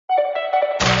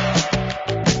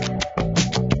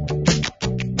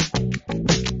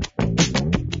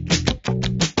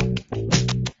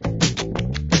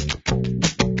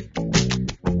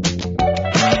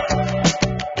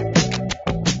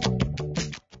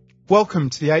Welcome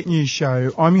to the 8 News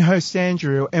Show. I'm your host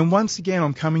Andrew, and once again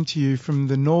I'm coming to you from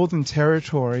the Northern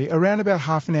Territory, around about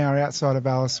half an hour outside of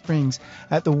Alice Springs,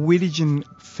 at the Wirritjin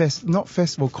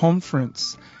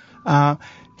conference,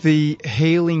 the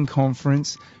Healing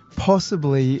Conference.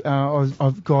 Possibly,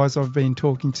 I've been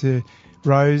talking to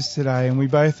Rose today, and we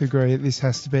both agree that this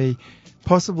has to be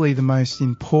possibly the most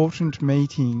important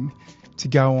meeting to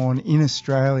go on in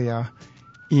Australia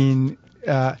in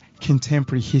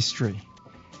contemporary history.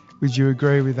 Would you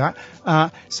agree with that?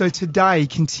 So today,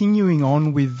 continuing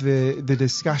on with the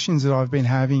discussions that I've been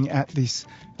having at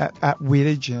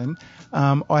Wirritjin,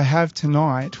 I have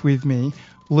tonight with me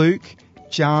Luke,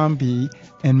 Jambi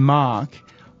and Mark,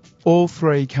 all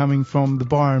three coming from the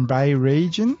Byron Bay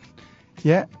region.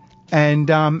 Yeah. And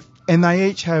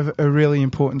they each have a really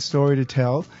important story to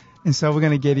tell. And so we're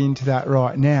going to get into that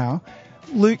right now.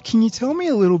 Luke, can you tell me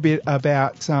a little bit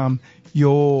about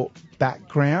your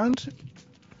background?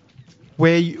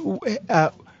 What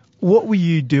were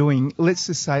you doing?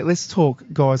 Let's talk,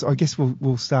 guys. I guess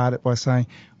we'll start it by saying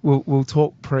we'll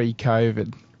talk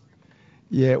pre-COVID.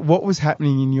 Yeah, what was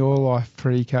happening in your life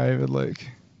pre-COVID, Luke?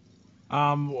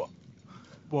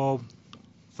 Well,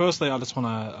 firstly, I just want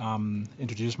to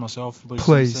introduce myself, Luke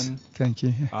Please, Simpson. Thank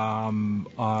you. I'm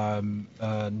a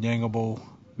Nyangabal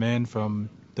man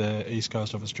from the east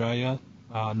coast of Australia,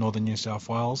 northern New South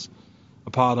Wales,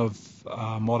 a part of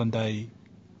modern-day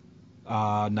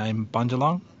name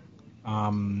Bunjalung,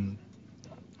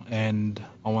 and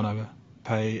I want to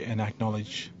pay and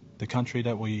acknowledge the country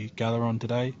that we gather on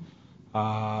today,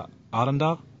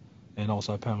 Aranda, and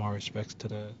also pay my respects to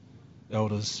the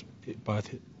elders, both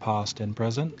past and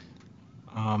present.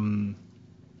 In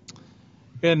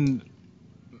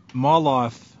my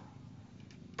life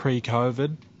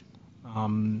pre-COVID,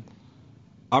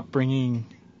 upbringing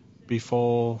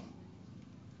before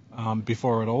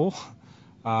it all,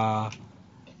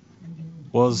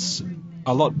 was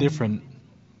a lot different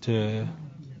to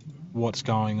what's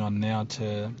going on now,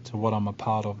 to what I'm a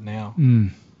part of now.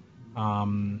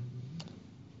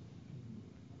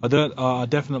 I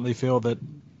definitely feel that,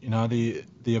 you know, the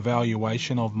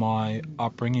evaluation of my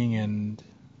upbringing and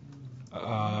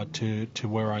to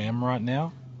where I am right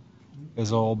now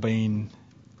has all been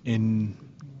in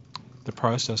the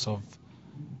process of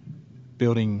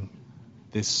building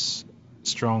this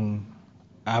strong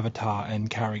avatar and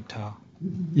character.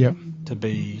 Yep. To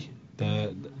be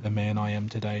the man I am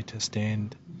today, to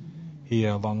stand here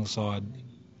alongside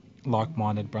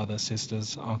like-minded brothers,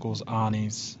 sisters, uncles,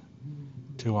 aunties,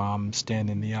 to stand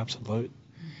in the absolute.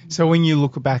 So when you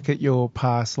look back at your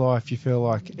past life, you feel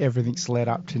like everything's led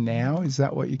up to now? Is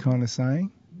that what you're kind of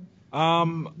saying?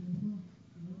 I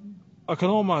can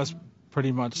almost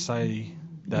pretty much say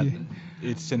that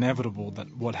it's inevitable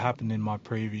that what happened in my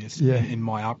in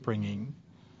my upbringing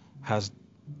has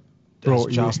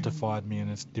justified me and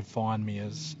it's defined me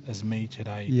as me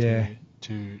today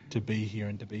to be here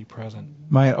and to be present.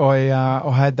 Mate,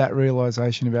 I had that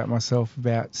realisation about myself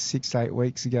about 6 to 8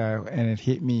 weeks ago, and it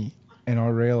hit me, and I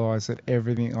realised that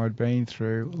everything I'd been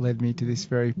through led me to this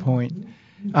very point.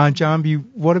 Jambi,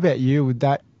 what about you? Would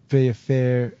that be a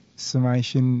fair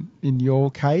summation in your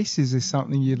case? Is there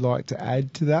something you'd like to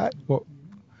add to that? What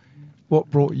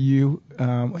brought you?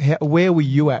 Where were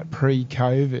you at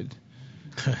pre-COVID?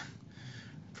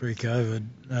 Pre-COVID,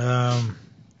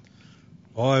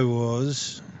 I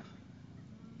was.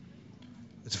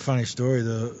 It's a funny story.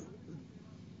 The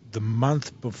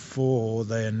month before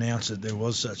they announced that there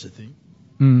was such a thing,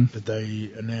 that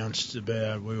they announced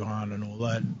about Wuhan and all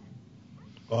that,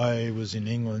 I was in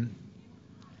England,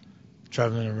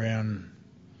 travelling around,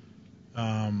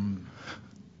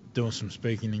 doing some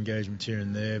speaking engagements here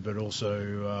and there, but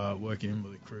also working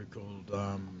with a crew called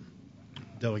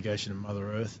Delegation of Mother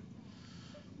Earth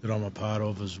that I'm a part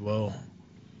of as well.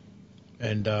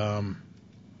 And I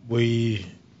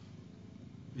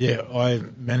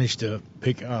managed to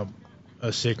pick up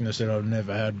a sickness that I've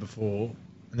never had before,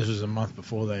 and this was a month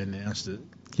before they announced it.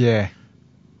 Yeah.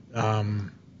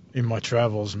 In my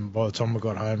travels, and by the time I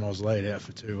got home, I was laid out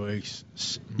for 2 weeks,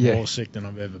 more sick than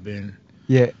I've ever been.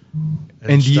 Yeah.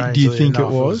 And do you think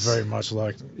enough, it was? Very much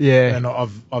like. Yeah. And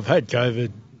I've had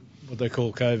COVID, what they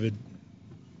call COVID,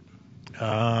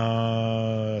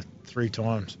 3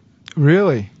 times.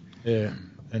 Really? Yeah.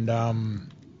 And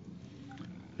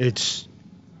it's,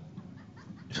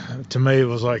 to me, it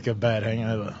was like a bad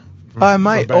hangover.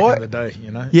 Mate, back in the day,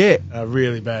 you know? Yeah. A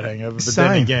really bad hangover. But Same.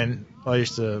 then again, I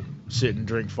used to sit and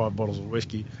drink 5 bottles of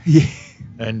whiskey. Yeah.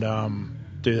 And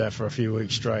do that for a few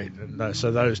weeks straight. And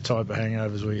so those type of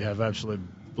hangovers where you have absolute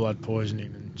blood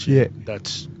poisoning and shit,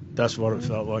 that's what it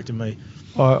felt like to me.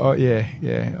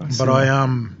 Yeah. But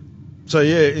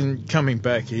in coming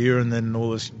back here and then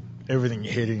everything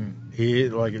hitting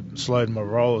here, like it slowed my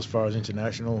roll as far as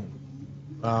international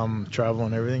travel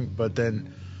and everything. But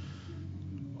then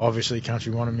obviously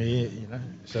country wanted me here, you know.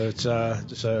 So it's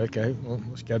okay, well,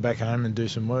 let's go back home and do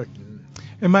some work.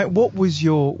 And mate, what were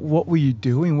you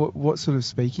doing? What sort of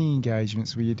speaking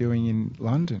engagements were you doing in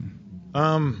London?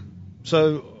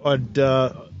 So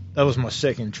that was my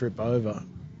second trip over.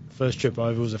 First trip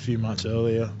over was a few months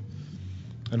earlier,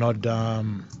 and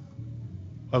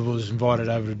I was invited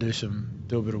over to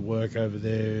do a bit of work over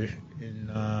there in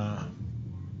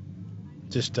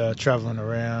just travelling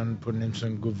around, putting in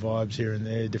some good vibes here and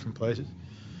there, different places.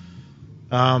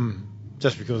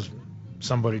 Just because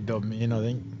somebody dubbed me in, I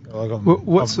think. Like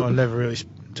I never really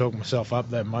talked myself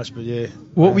up that much, but yeah.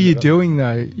 What were you doing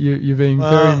though? You're being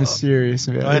very mysterious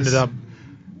about it. I ended up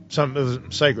it was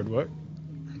sacred work,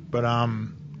 but a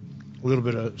little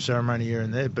bit of ceremony here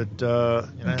and there. But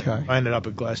okay. I ended up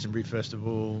at Glastonbury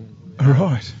Festival.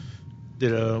 Right.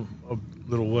 Did a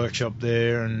little workshop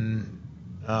there and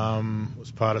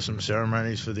was part of some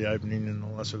ceremonies for the opening and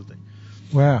all that sort of thing.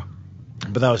 Wow.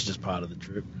 But that was just part of the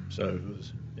trip, so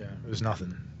it was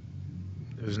nothing.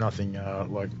 It was nothing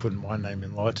like putting my name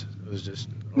in lights. It was just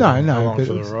along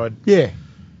for the ride. Yeah.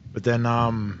 But then,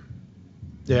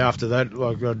 after that,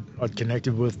 like I'd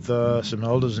connected with some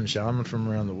elders and shamans from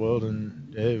around the world,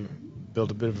 and built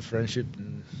a bit of a friendship.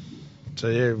 And so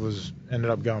it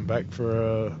ended up going back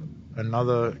for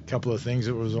another couple of things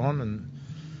that was on, and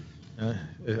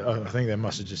I think they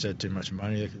must have just had too much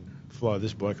money. They could fly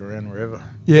this bloke around wherever.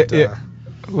 Yeah, yeah.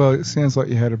 Well, it sounds like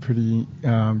you had a pretty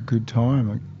good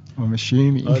time. I'm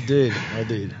assuming. I did.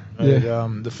 Yeah.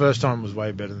 The first time was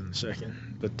way better than the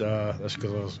second, but that's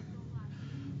because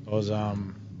I was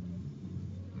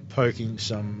poking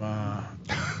some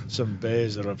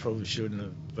bears that I probably shouldn't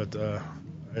have. But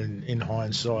in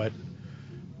hindsight,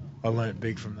 I learnt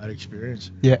big from that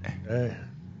experience. Yeah. Yeah.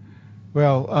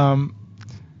 Well,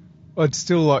 I'd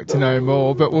still like to know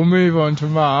more, but we'll move on to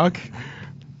Mark.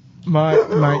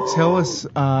 Mate, tell us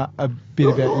a bit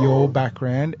about your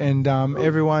background and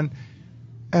everyone.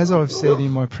 As I've said in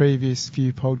my previous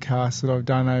few podcasts that I've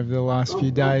done over the last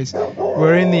few days,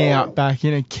 we're in the outback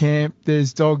in a camp.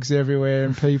 There's dogs everywhere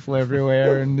and people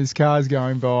everywhere, and there's cars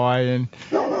going by and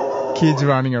kids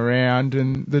running around,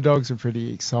 and the dogs are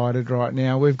pretty excited right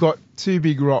now. We've got two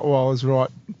big Rottweilers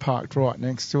parked right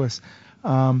next to us,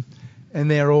 and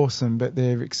they're awesome, but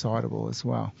they're excitable as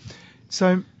well.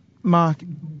 So, Mark,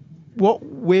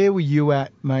 where were you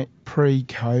at, mate,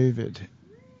 pre-COVID?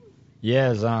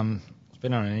 Yeah, it's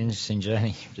been on an interesting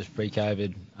journey, just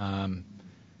pre-COVID.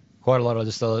 Quite a lot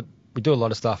of we do a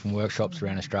lot of stuff in workshops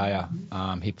around Australia,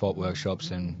 hip-hop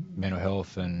workshops and mental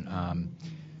health, and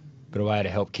got a way to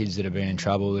help kids that have been in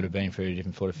trouble, that have been through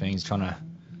different sort of things, trying to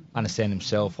understand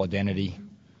themselves, identity,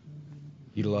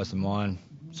 utilise the mind,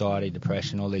 anxiety,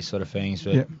 depression, all these sort of things,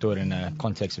 but do it in a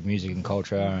context of music and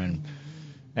culture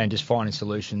and just finding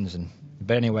solutions.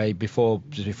 But anyway, before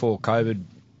COVID,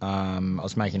 I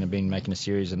was been making a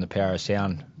series on the power of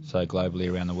sound, so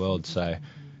globally around the world. So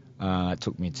it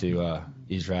took me to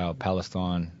Israel,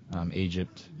 Palestine,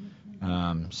 Egypt,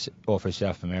 all through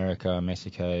South America,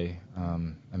 Mexico,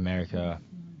 America,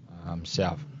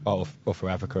 all through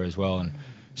Africa as well, and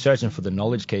searching for the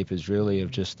knowledge keepers really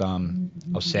of just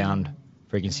of sound,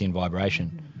 frequency, and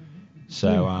vibration.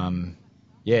 So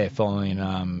following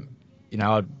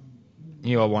I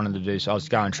knew I wanted to do, so I was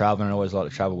going travelling. I always like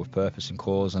to travel with purpose and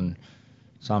cause, and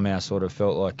somehow sort of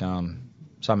felt like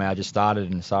somehow I just started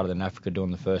in Africa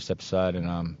doing the first episode,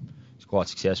 and it's quite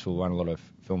successful. Won a lot of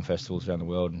film festivals around the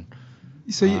world. And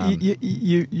so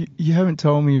you haven't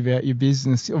told me about your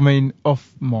business. I mean, off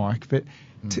mic, but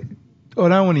I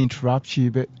don't want to interrupt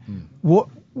you. But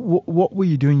what were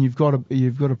you doing? You've got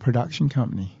a production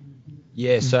company.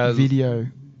 Yeah. So video.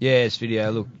 Yeah, it's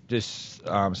video. Look, just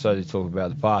so to talk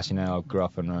about the past, I grew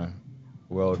up in a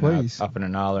world up in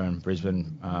Inala in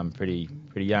Brisbane, pretty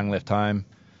young, left home.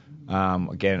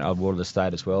 Again, I watered the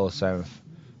state as well, same with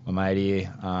my mate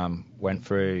here. Went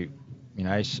through,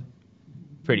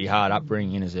 pretty hard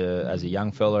upbringing as a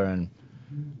young fella, and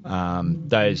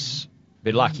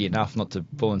been lucky enough not to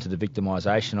fall into the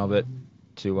victimisation of it,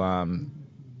 to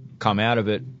come out of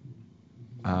it.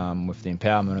 With the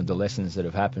empowerment of the lessons that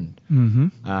have happened. Mm-hmm.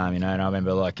 And I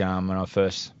remember when I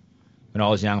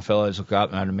was a young fella, I just looked up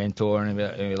and I had a mentor, and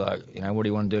he'd be like, what do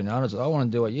you want to do now? I was like, I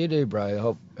want to do what you do,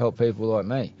 bro. Help people like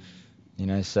me.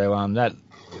 So that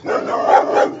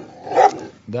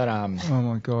oh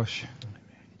my gosh,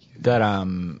 that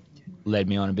led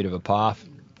me on a bit of a path.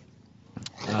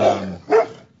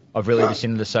 I've really just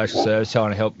into the social service,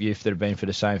 trying to help youth that have been for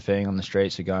the same thing on the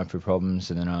streets or going through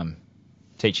problems, and then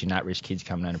teaching at-risk kids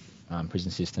coming out of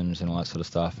prison systems and all that sort of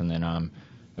stuff, and then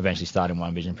eventually starting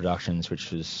One Vision Productions,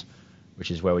 which is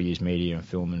where we use media and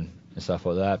film and stuff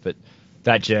like that. But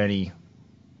that journey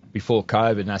before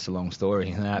COVID, and that's a long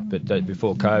story and that, but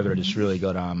before COVID I just really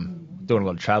got doing a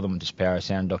lot of traveling with this Power of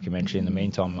Sound documentary in the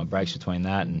meantime, my breaks between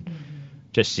that, and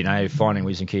just, finding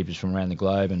wisdom keepers from around the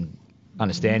globe and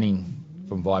understanding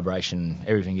from vibration,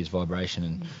 everything is vibration,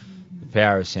 and the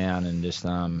power of sound, and just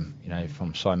from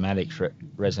cymatics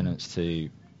resonance to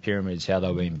pyramids, how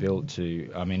they've been built to,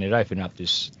 it opened up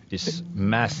this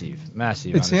massive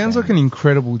It sounds like an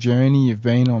incredible journey you've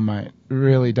been on, mate. It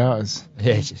really does.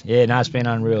 Yeah, no, it's been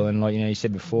unreal. And like, you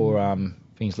said before,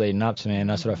 things leading up to, man,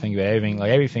 that's what I think about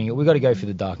everything. We've got to go through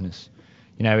the darkness.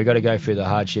 We've got to go through the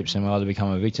hardships, and we either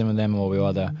become a victim of them, or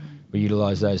we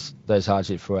utilise those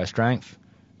hardships for our strength,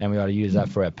 and we got to use that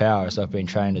for our power. So I've been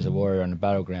trained as a warrior on the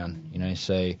battleground,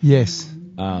 so... Yes.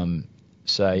 I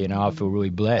feel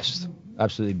really blessed.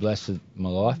 Absolutely blessed with my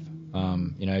life,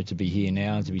 to be here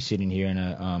now, and to be sitting here in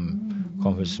a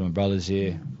conference with my brothers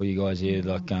here, for you guys here,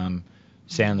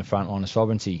 sound the front line of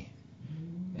sovereignty,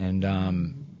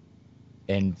 and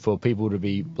for people to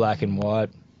be black and white,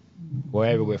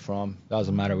 wherever we're from,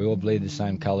 doesn't matter. We all bleed the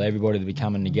same colour. Everybody to be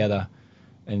coming together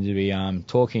and to be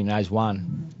talking as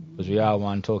one, because we are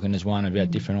one, talking as one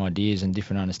about different ideas and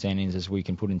different understandings as we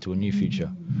can put into a new future.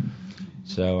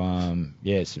 So,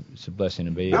 it's a blessing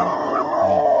to be here.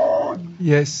 Yeah.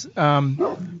 Yes.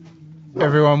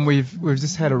 Everyone, we've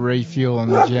just had a refuel on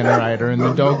the generator, and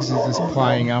the dogs are just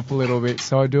playing up a little bit,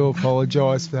 so I do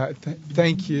apologise for that.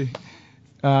 Thank you.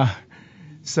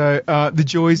 So the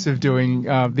joys of doing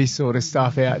this sort of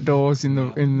stuff outdoors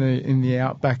in the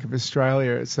outback of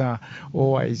Australia, it's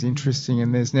always interesting,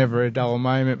 and there's never a dull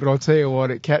moment. But I'll tell you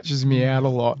what, it catches me out a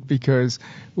lot, because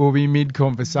we'll be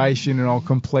mid-conversation and I'll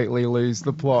completely lose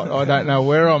the plot. I don't know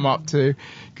where I'm up to,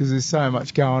 because there's so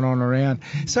much going on around.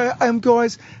 So,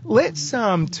 guys, let's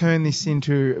turn this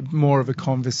into more of a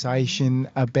conversation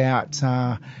about,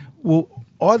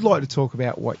 I'd like to talk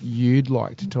about what you'd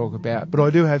like to talk about, but I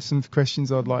do have some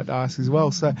questions I'd like to ask as well.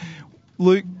 So,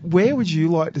 Luke, where would you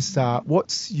like to start?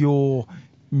 What's your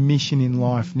mission in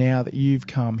life now that you've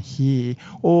come here?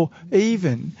 Or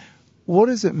even, what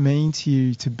does it mean to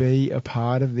you to be a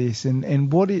part of this?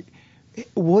 And what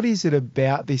is it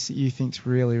about this that you think's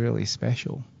really, really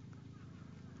special?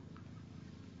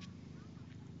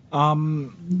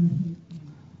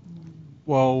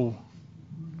 Well,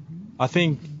 I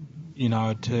think,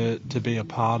 to be a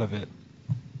part of it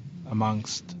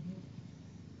amongst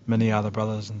many other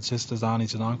brothers and sisters,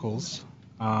 aunties and uncles,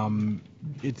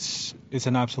 it's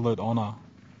an absolute honour.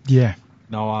 Yeah.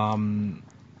 I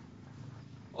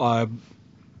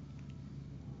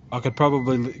could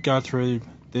probably go through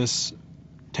this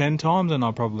 10 times, and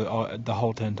the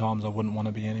whole 10 times I wouldn't want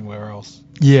to be anywhere else.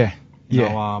 Yeah.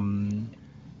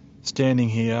 Standing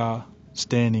here,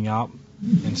 standing up,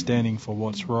 and standing for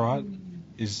what's right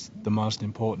is the most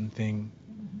important thing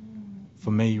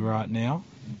for me right now.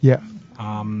 Yeah.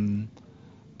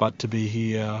 But to be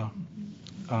here,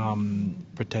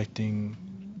 protecting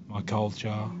my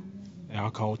culture,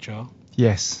 our culture.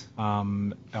 Yes.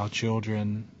 Our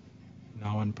children,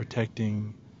 and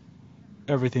protecting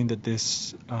everything that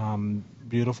this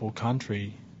beautiful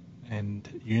country and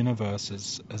universe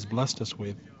has blessed us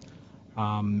with,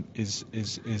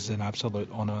 is an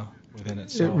absolute honour within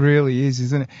itself. It really is,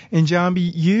 isn't it? And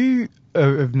Jambi, you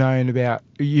have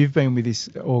you've been with this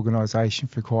organisation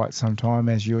for quite some time,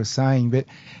 as you were saying, but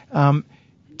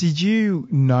did you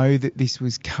know that this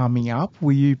was coming up?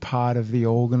 Were you part of the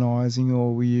organising,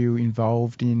 or were you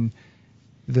involved in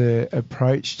the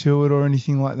approach to it or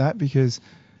anything like that? Because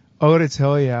I got to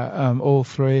tell you, all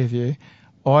three of you,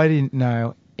 I didn't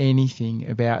know anything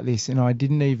about this, and I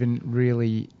didn't even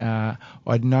really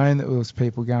I'd known that there was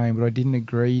people going, but I didn't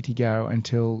agree to go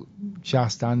until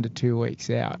just under 2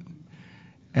 weeks out,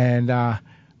 and I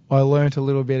learnt a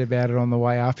little bit about it on the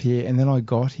way up here, and then I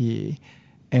got here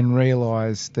and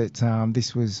realised that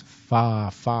this was far,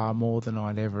 far more than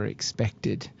I'd ever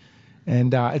expected.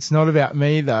 And it's not about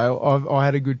me, though. I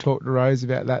had a good talk to Rose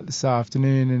about that this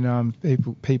afternoon, and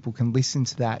people can listen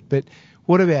to that. But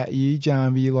what about you,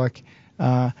 Jambi?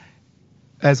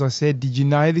 As I said, did you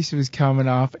know this was coming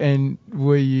up, and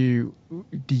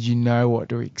did you know what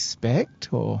to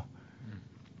expect, or?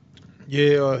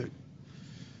 Yeah,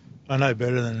 I know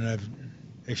better than have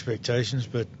expectations,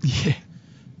 but yeah,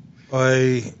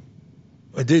 I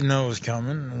did know it was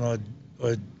coming, and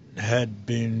I had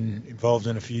been involved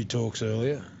in a few talks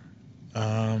earlier.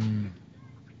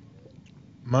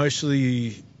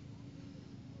 Mostly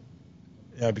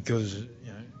because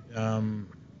a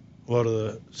lot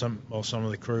of some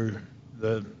of the crew,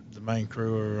 the main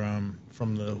crew are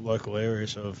from the local area,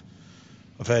 so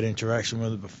I've had interaction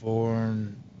with it before,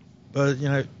 but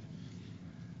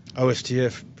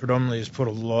OSTF predominantly has put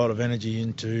a lot of energy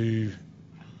into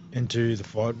the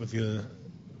fight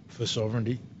for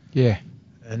sovereignty. Yeah.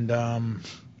 And I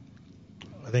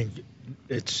think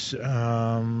it's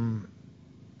a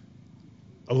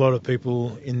lot of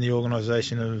people in the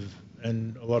organisation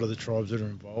and a lot of the tribes that are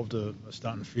involved are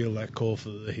starting to feel that call for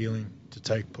the healing to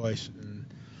take place. And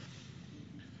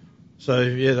so,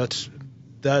 yeah,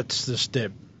 that's the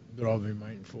step that I've been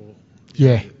waiting for.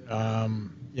 Yeah.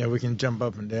 We can jump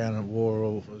up and down at war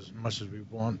all as much as we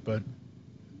want, but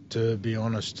to be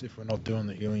honest, if we're not doing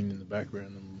the healing in the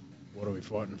background, then what are we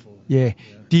fighting for? Yeah.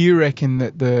 Do you reckon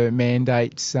that the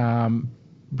mandates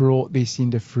brought this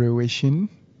into fruition?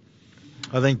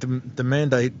 I think the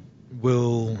mandate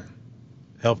will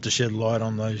help to shed light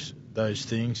on those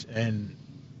things, and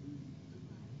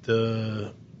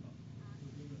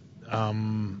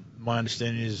my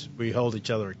understanding is we hold each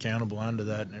other accountable under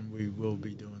that, and we will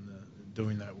be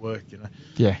doing that work.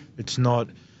 Yeah. It's not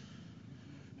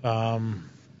I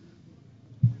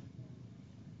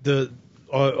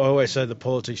always say the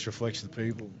politics reflects the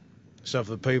people. So if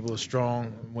the people are strong,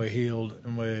 and we're healed,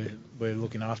 and we're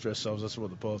looking after ourselves, that's what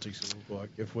the politics will look like.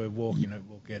 If we're walking it,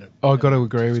 we'll get it. I've got to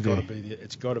agree with you.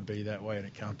 It's got to be that way, and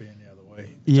it can't be any other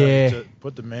way. Yeah. So to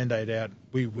put the mandate out,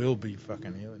 we will be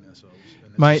fucking healing ourselves.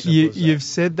 Mate, you've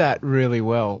said that really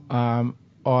well.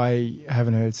 I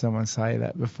haven't heard someone say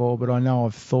that before, but I know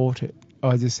I've thought it.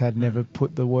 I just had never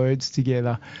put the words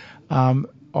together.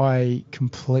 I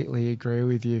completely agree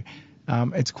with you.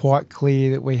 It's quite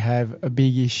clear that we have a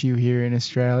big issue here in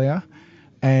Australia.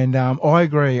 And I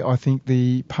agree. I think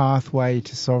the pathway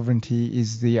to sovereignty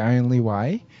is the only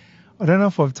way. I don't know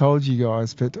if I've told you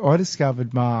guys, but I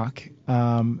discovered Mark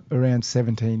around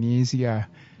 17 years ago.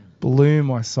 Blew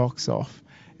my socks off.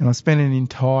 And I spent an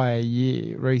entire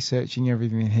year researching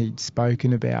everything he'd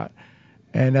spoken about.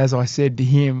 And as I said to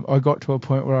him, I got to a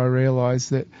point where I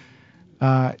realised that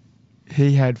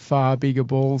he had far bigger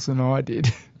balls than I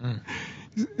did.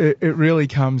 It really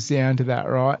comes down to that,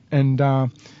 right? And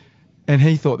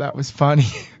he thought that was funny.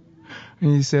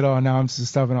 And he said, "Oh no, I'm just a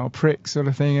stubborn old prick," sort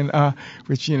of thing. And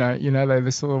which they're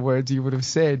the sort of words you would have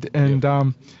said. And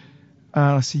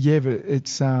I said, "Yeah, but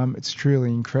it's truly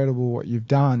incredible what you've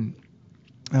done,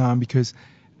 because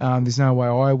there's no way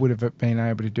I would have been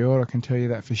able to do it. I can tell you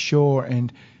that for sure."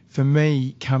 And for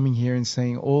me, coming here and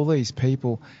seeing all these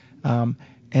people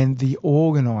and the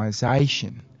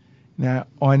organisation. Now,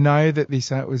 I know that this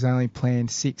was only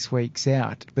planned 6 weeks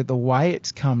out, but the way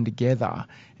it's come together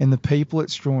and the people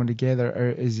it's drawn together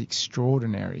is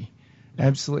extraordinary,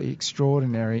 absolutely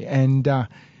extraordinary. And I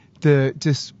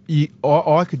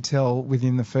could tell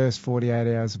within the first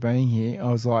 48 hours of being here,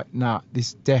 I was like, nah,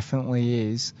 this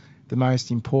definitely is the most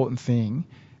important thing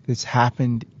that's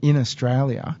happened in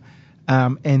Australia.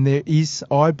 And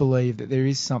I believe that there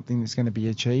is something that's going to be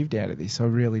achieved out of this. I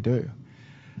really do.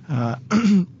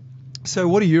 So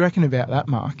what do you reckon about that,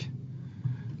 Mark?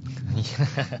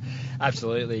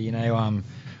 Absolutely.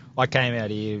 I came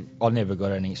out here, I never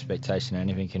got any expectation of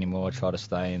anything anymore. I try to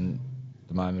stay in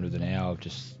the moment of the now of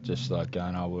just like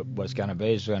going, what it's going to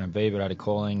be is going to be. But I had a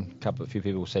calling, a few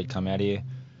people said come out here.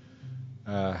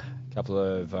 Couple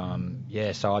of,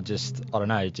 so I don't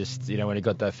know, when you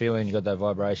got that feeling, you got that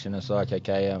vibration, it's like,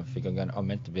 okay, I think I'm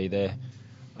meant to be there.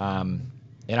 And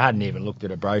I hadn't even looked at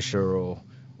a brochure or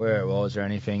where it was or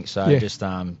anything, so just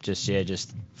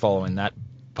following that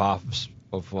path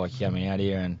of like coming out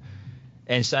here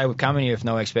and so we're coming here with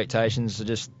no expectations. So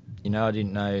just, I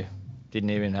didn't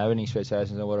even have any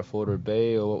expectations of what I thought it would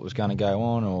be or what was going to go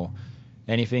on or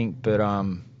anything, but I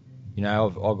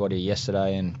got here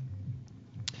yesterday and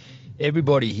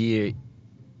everybody here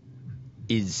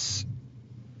is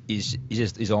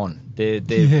on. We're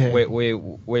dealing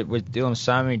with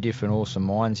so many different awesome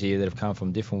minds here that have come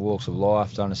from different walks of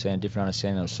life to understand different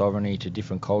understanding of sovereignty, to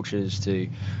different cultures, to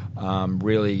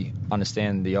really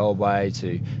understand the old way,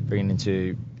 to bring it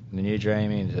into the new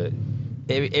dreaming. To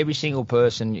every single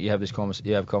person you have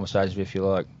conversations with, you're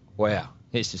like, wow,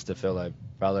 it's just a fellow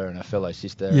brother and a fellow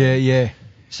sister. Yeah.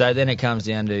 So then it comes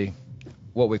down to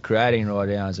what we're creating right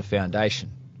now is a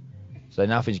foundation. So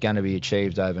nothing's going to be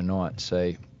achieved overnight.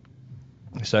 So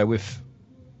with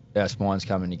our spines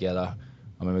coming together,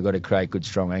 we've got to create good,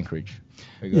 strong anchorage.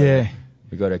 We've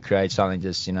got to create something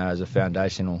just, as a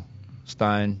foundational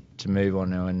stone to move on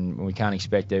now. And we can't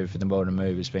expect everything to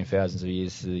move. It's been thousands of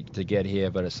years to get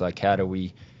here, but it's like, how do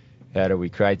we How do we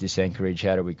create this anchorage?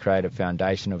 How do we create a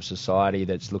foundation of society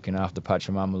that's looking after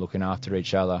Pachamama, looking after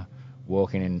each other,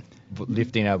 walking and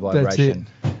lifting our vibration,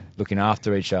 looking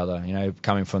after each other? You know,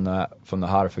 coming from the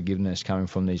heart of forgiveness, coming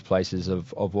from these places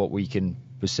of what we can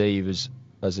perceive as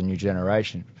a new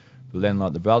generation. But then,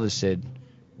 like the brothers said,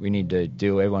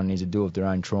 everyone needs to deal with their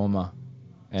own trauma,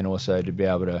 and also to be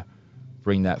able to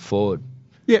bring that forward.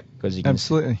 Yeah, because you can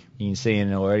see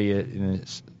in already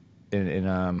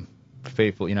in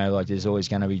people, you know, like there's always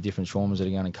going to be different traumas that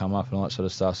are going to come up and all that sort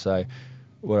of stuff. So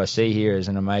what I see here is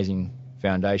an amazing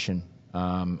foundation.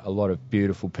 A lot of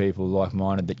beautiful people,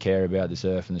 like-minded, that care about this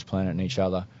earth and this planet and each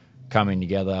other, coming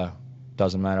together.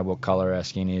 Doesn't matter what colour our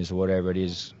skin is or whatever it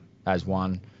is, as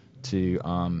one to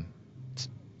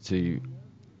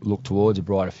look towards a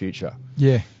brighter future.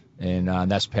 Yeah. And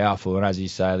that's powerful. And as you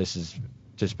say, this has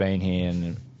just been here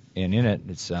and in it.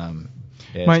 It's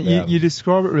mate, you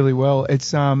describe it really well.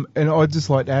 It's and I'd just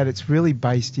like to add, it's really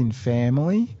based in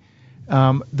family.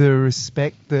 The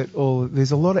respect that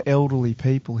there's a lot of elderly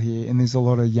people here, and there's a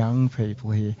lot of young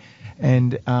people here,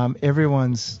 and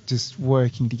everyone's just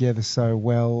working together so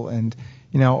well. And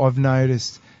you know, I've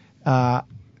noticed the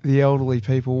elderly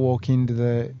people walk into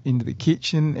the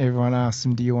kitchen. Everyone asks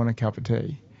them, "Do you want a cup of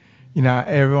tea?" You know,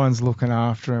 everyone's looking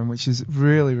after them, which is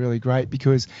really, really great.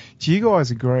 Because do you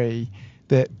guys agree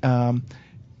that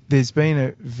there's been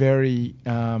a very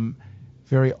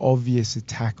very obvious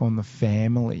attack on the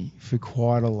family for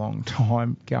quite a long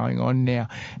time going on now?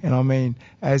 And I mean,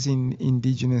 as in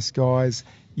Indigenous guys,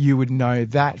 you would know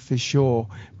that for sure.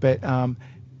 But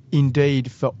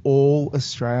indeed, for all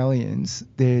Australians,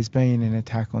 there's been an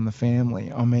attack on the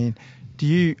family. I mean,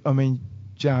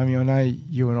 Jamie, I know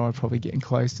you and I are probably getting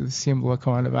close to the similar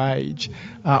kind of age.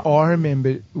 I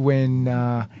remember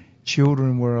when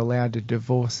children were allowed to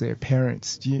divorce their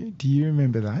parents. Do you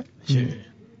remember that? Yeah.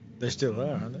 They still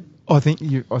are, aren't they? I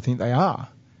think they are.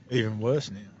 Even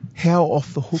worse now. How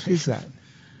off the hook is that?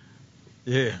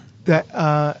 Yeah. That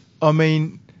I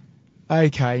mean,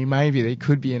 okay, maybe there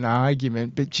could be an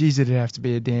argument, but geez, it'd have to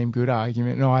be a damn good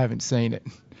argument, and I haven't seen it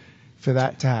for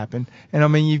that to happen. And I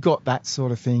mean, you've got that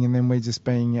sort of thing, and then we're just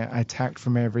being attacked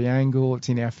from every angle. It's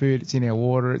in our food, it's in our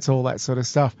water, it's all that sort of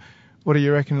stuff. What do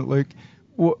you reckon, Luke?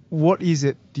 What is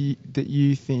it that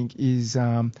you think is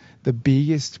the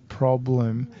biggest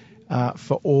problem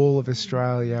for all of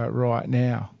Australia right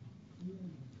now?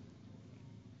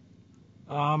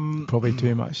 Probably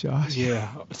too much to ask. Yeah,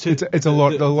 it's a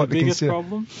lot. The to biggest consider.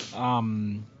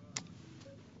 problem.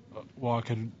 Well,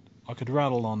 I could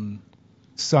rattle on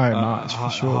so much for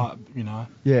sure. You know,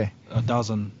 yeah, a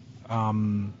dozen.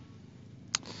 But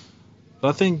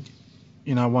I think,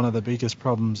 you know, one of the biggest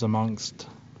problems amongst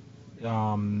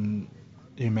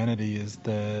humanity is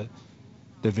the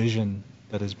division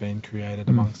that has been created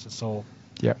amongst us all.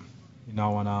 Yeah. You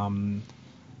know, and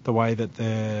the way that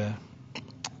the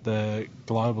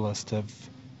globalists have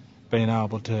been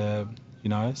able to, you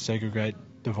know, segregate,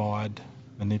 divide,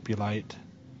 manipulate,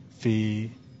 fear,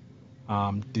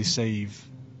 deceive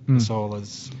us all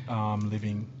as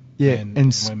living men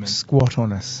and women. Squat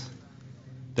on us.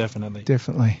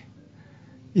 Definitely.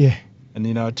 Yeah. And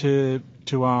you know, to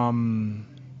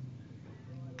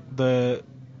the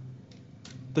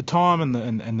time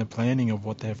and the planning of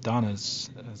what they've done is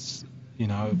you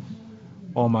know,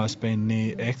 almost been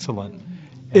near excellent.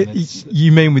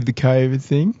 You mean with the COVID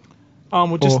thing?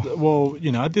 Well,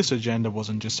 you know, this agenda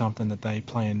wasn't just something that they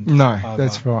planned. No, over.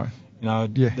 That's right. You know,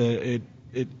 yeah.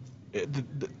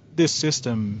 This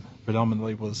system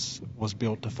predominantly was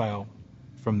built to fail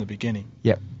from the beginning.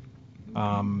 Yep.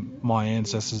 My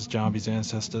ancestors, Jarby's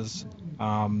ancestors,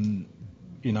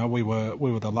 you know, we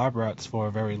were the lab rats for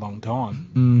a very long time.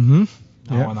 Mm-hmm.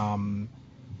 Yep. And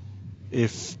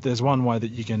if there's one way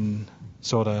that you can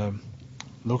sort of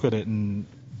look at it and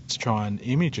try and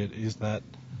image it, is that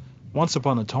once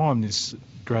upon a time, this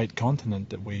great continent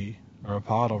that we are a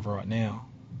part of right now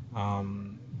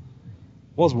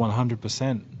was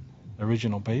 100%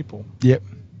 original people. Yep.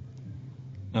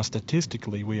 Now,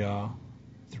 statistically, we are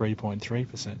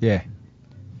 3.3%. Yeah.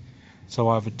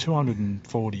 So over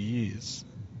 240 years,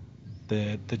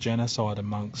 the genocide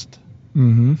amongst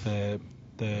the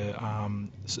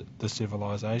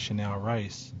civilization, our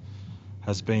race,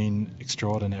 has been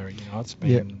extraordinary. You know, it's been.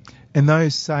 Yep. And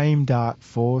those same dark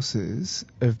forces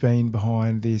have been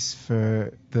behind this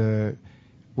for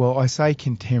I say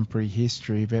contemporary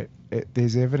history, but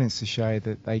there's evidence to show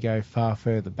that they go far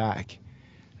further back.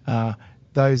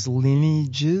 Those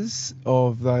lineages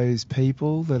of those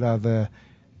people that are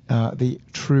the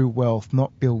true wealth,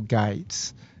 not Bill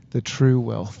Gates, the true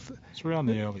wealth. It's around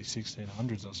the early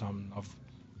 1600s or something. I've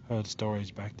heard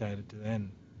stories backdated to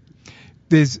then.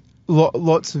 there's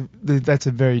lots of that's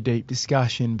a very deep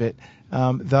discussion, but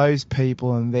those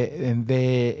people and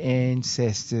their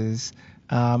ancestors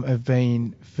have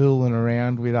been fooling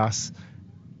around with us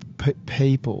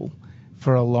people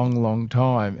for a long, long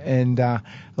time. And a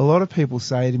lot of people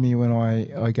say to me when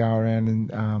I go around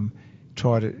and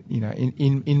try to,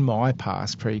 in my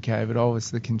past pre-COVID, I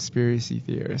was the conspiracy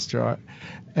theorist, right?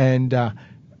 And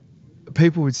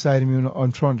people would say to me when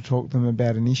I'm trying to talk to them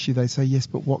about an issue, they say, yes,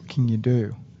 but what can you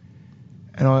do?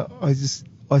 And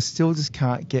I still just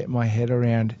can't get my head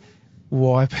around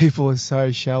why people are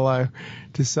so shallow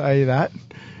to say that,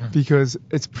 because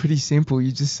it's pretty simple.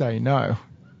 You just say no.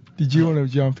 Did you want to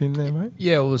jump in there, mate?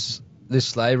 Yeah, well, this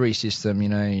slavery system,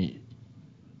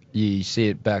 you see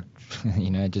it back,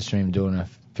 just from doing a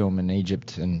film in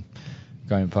Egypt and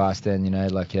going past then,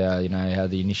 like how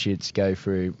the initiates go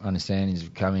through understandings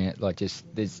of coming at, like it's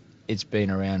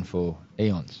been around for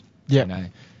eons. Yeah.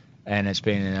 And it's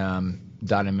been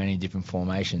done in many different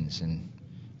formations and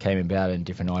came about in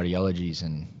different ideologies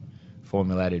and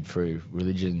formulated through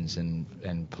religions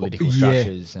and political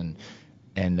structures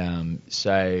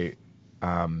so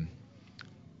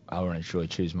I want to really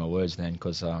choose my words then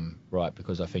because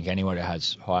I think anyone who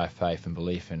has higher faith and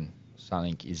belief in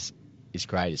something is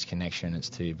great. It's connection. It's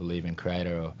to believe in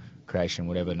creator or creation,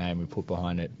 whatever name we put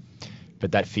behind it.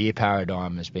 But that fear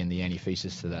paradigm has been the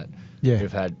antithesis to that. Yeah.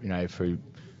 We've had,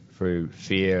 through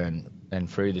fear and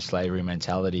through the slavery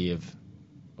mentality of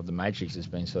the Matrix has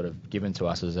been sort of given to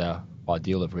us as our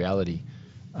ideal of reality,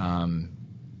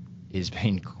 has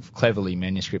been cleverly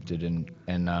manuscripted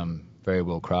and very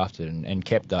well crafted and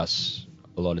kept us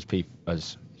a lot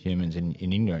as humans in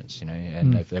ignorance,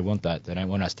 and if they want that, they don't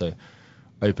want us to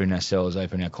open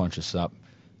our conscious up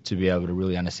to be able to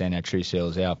really understand our true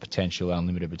selves, our potential, our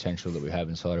unlimited potential that we have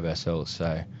inside of ourselves.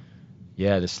 So,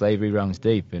 yeah, the slavery runs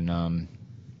deep, and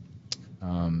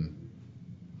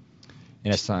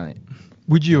something.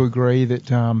 Would you agree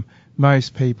that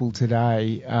most people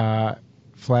today are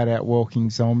flat out walking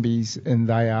zombies and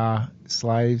they are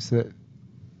slaves that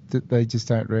they just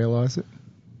don't realise it?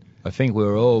 I think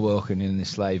we're all walking in this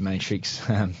slave matrix,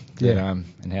 and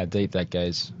how deep that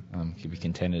goes could be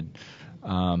contended.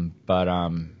 And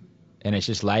it's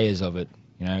just layers of it.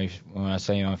 When I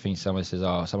say, I think someone says,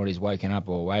 "Oh, somebody's waking up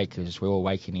or awake," because we're all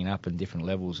waking up in different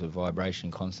levels of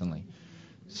vibration constantly.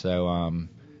 So,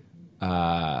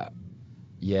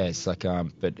 it's like,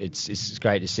 but it's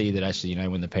great to see that actually,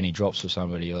 when the penny drops for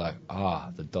somebody, you're like,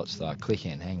 the dots start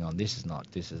clicking. Hang on, this is not.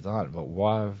 But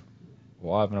why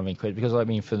haven't I been clear? Because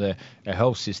for our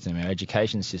health system, our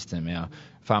education system, our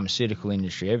pharmaceutical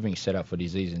industry, everything's set up for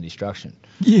disease and destruction.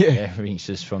 Yeah. Everything's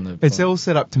just It's all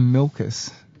set up to milk us.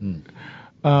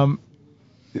 From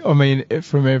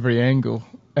every angle.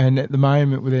 And at the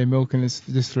moment, they're milking us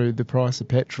just through the price of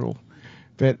petrol.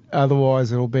 But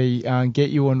otherwise, it'll be get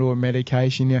you onto a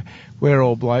medication. Yeah, we're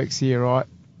all blokes here, right?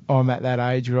 I'm at that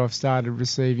age where I've started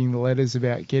receiving the letters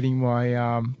about getting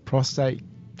my prostate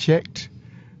checked.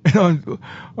 And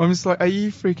I'm just like, are you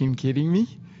freaking kidding me?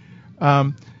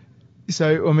 What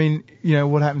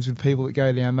happens with people that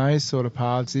go down those sort of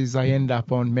paths is they end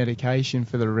up on medication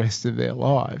for the rest of their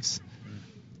lives.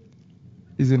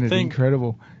 Isn't it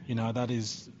incredible? That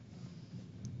is,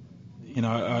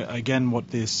 again, what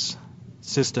this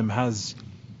system has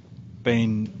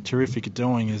been terrific at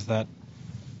doing is that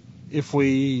if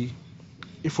we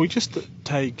just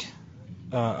take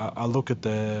a look at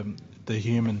the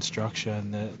human structure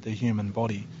and the human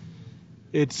body,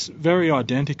 it's very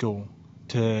identical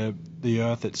to the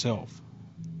earth itself.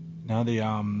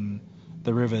 The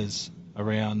rivers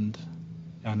around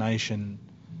our nation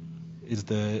is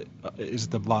the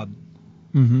blood.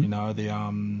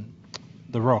 Mm-hmm.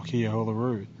 The rock here,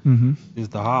 Uluru, mm-hmm. is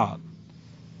the heart.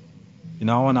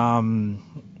 And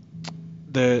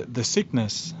the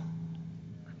sickness.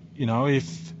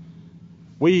 If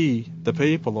we, the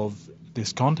people of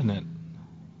this continent,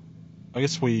 I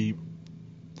guess we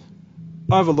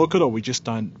overlook it or we just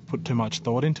don't put too much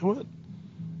thought into it.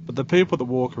 But the people that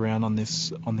walk around on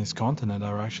this continent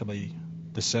are actually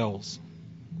the cells,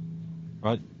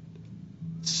 right?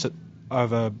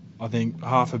 Over, I think,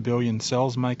 500 million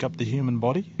cells make up the human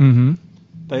body. Mm-hmm.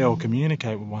 They all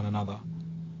communicate with one another.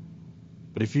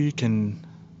 But if you can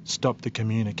stop the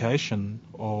communication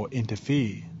or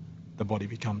interfere, the body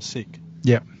becomes sick.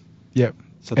 Yep.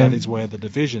 So that is where the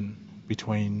division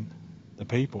between the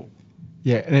people.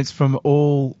 Yeah, and it's from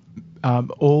all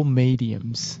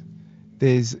mediums.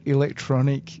 There's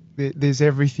electronic. There's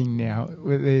everything now.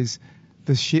 There's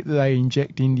the shit that they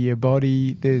inject into your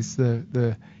body. There's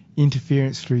the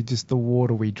interference through just the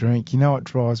water we drink. What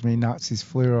drives me nuts is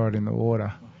fluoride in the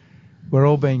water. we're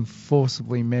all being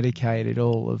forcibly medicated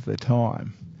all of the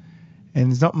time. And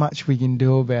there's not much we can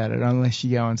do about it unless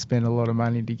you go and spend a lot of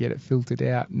money to get it filtered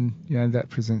out, and that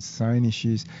presents its own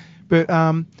issues. But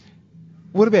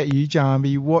what about you,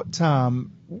 Jambi? What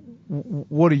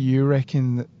do you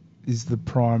reckon that is the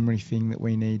primary thing that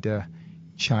we need to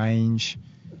change,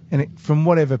 and from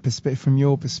whatever perspective, from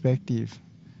your perspective?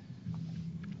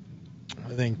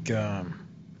 I think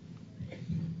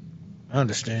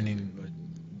understanding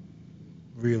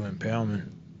real empowerment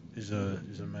is a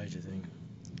major thing.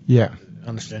 Yeah.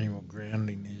 Understanding what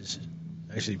grounding is,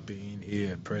 actually being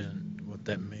here, present, what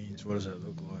that means, what does that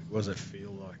look like, what does that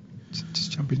feel like?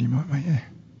 Just jump in your mic, mate. Yeah.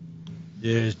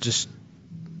 Yeah, it's just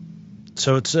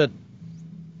so it's that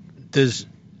there's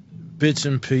bits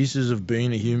and pieces of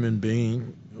being a human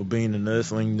being or being an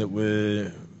earthling that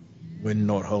we're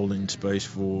not holding space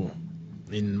for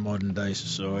in modern day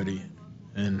society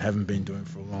and haven't been doing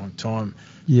for a long time.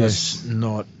 Yes.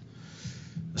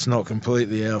 It's not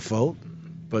completely our fault,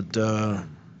 but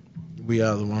we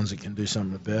are the ones that can do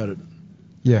something about it.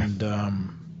 Yeah. And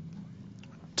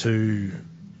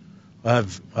I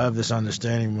have this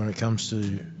understanding when it comes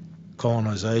to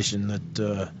colonisation that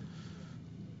a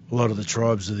lot of the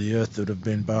tribes of the earth that have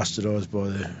been bastardised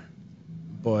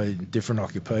by different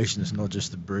occupations, not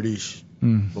just the British,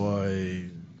 by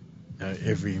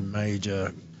every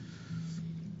major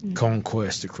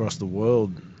conquest across the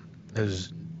world,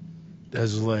 has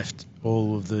left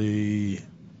all of the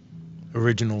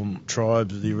original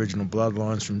tribes, the original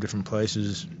bloodlines from different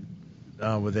places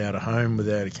without a home,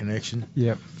 without a connection.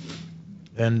 Yep.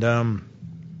 And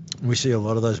we see a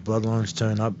lot of those bloodlines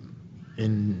turn up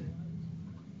in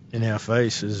our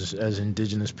face as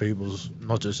Indigenous peoples,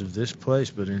 not just of this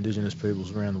place, but Indigenous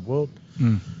peoples around the world,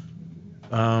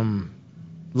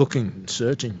 looking,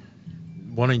 searching,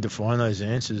 wanting to find those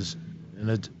answers.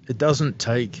 And it doesn't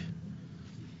take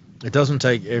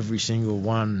every single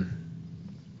one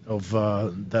of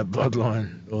that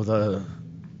bloodline or the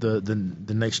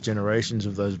next generations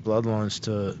of those bloodlines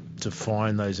to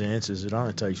find those answers. It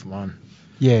only takes one.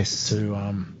 Yes.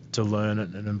 To learn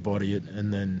it and embody it,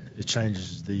 and then it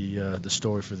changes the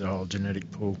story for the whole genetic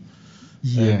pool.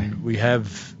 Yeah. And we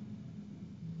have,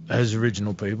 as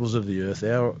original peoples of the earth,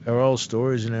 our old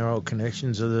stories and our old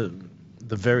connections are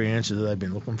the very answer that they've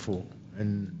been looking for,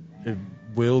 and it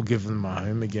will give them a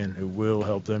home again. It will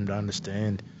help them to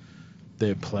understand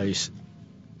their place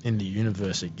in the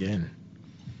universe again.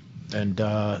 And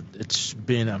it's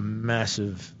been a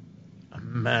massive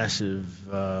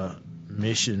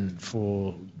mission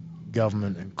for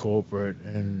government and corporate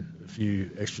and a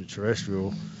few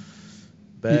extraterrestrial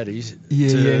baddies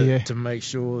to make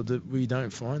sure that we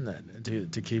don't find that,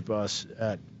 to keep us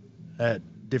at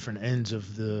different ends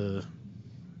of the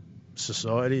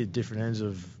society, at different ends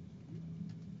of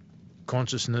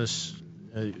consciousness,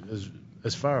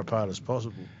 as far apart as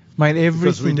possible. Mate,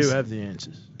 because we do have the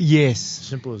answers. Yes.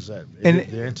 Simple as that. And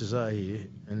the answers are here,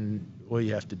 and all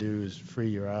you have to do is free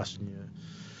your ass and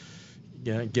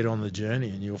get on the journey,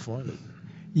 and you'll find it.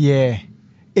 Yeah.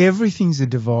 Everything's a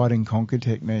divide and conquer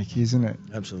technique, isn't it?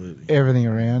 Absolutely. Everything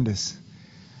around us.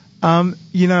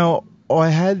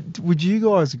 Would you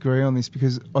guys agree on this?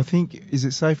 Because I think, is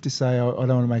it safe to say, I don't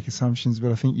want to make assumptions,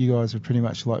 but I think you guys are pretty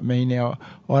much like me now.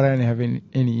 I don't have any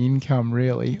income,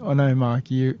 really. I know, Mark,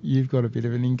 you've got a bit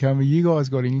of an income. Have you guys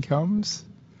got incomes?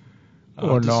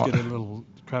 Or just not? Get a little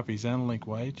crappy Zenlink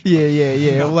wage.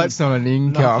 Yeah. Well, that's not an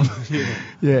income.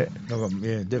 Yeah.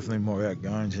 Definitely more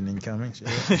outgoings than incomings.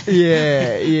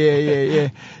 Yeah.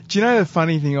 Do you know the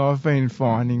funny thing I've been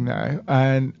finding, though,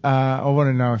 and I want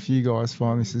to know if you guys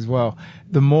find this as well,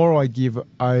 the more I give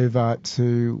over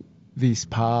to this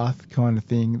path kind of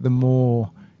thing, the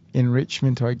more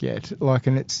enrichment I get.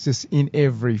 And it's just in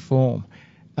every form.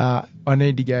 I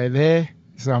need to go there,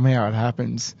 somehow it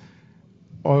happens.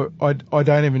 I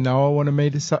don't even know I want to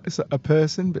meet a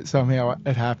person, but somehow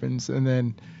it happens, and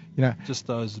then, just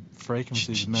those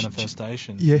frequencies of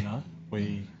manifestation. Yeah.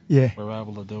 We're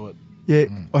able to do it. Yeah,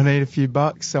 I need a few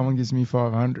bucks. Someone gives me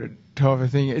 500 type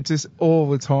of thing. It's just all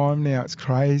the time now. It's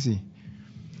crazy.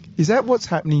 Is that what's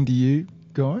happening to you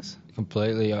guys?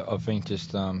 Completely. I think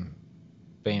just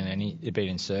being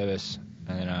in service,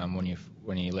 and then when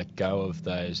you let go of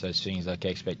those things like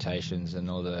expectations and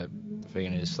all the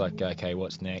thing, it's like, okay,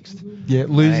 what's next? Yeah,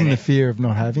 losing the fear of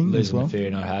not having as well. Losing the fear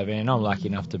of not having. And I'm lucky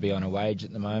enough to be on a wage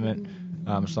at the moment.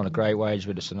 It's not a great wage,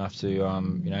 but it's enough to,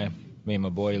 me and my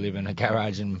boy live in a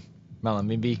garage in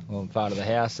Mullumbimby, well, part of the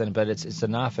house, but it's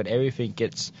enough, and everything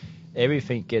gets put in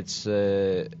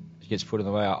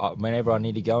the way. Whenever I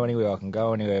need to go anywhere, I can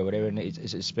go anywhere, whatever. And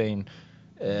it's been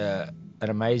an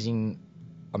amazing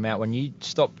I'm out. When you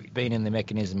stop being in the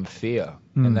mechanism of fear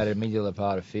and that amygdala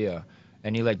part of fear,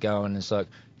 and you let go, and it's like,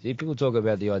 see, people talk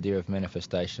about the idea of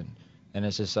manifestation, and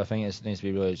it's just, I think it needs to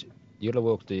be realized. You got to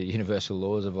walk the universal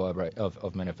laws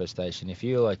of manifestation. If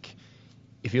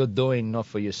you're doing not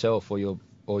for yourself or your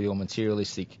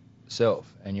materialistic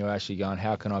self, and you're actually going,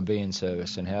 how can I be in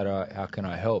service, and how can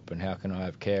I help, and how can I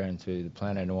have care into the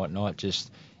planet and whatnot?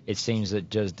 Just, it seems that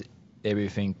just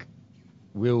everything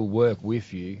will work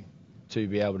with you to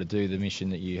be able to do the mission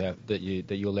that you have, that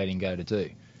you're letting go to do.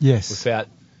 Yes. Without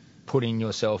putting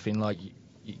yourself in, like,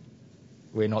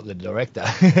 we're not the director.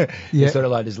 Yeah. It's sort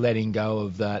of like just letting go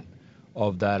of that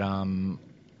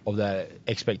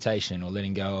expectation, or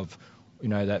letting go of, you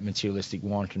know, that materialistic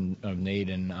want and of need.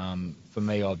 And for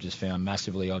me, I've just found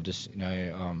massively,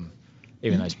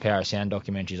 even those Power Sound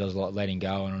documentaries, I was like letting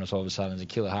go, and all of a sudden there's a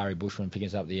killer Harry Bushman picking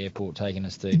us up at the airport, taking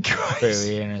us to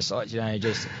Peru, and it's like, you know,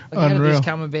 just like, how did this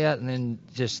come about? And then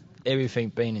just everything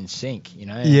being in sync, you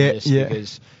know.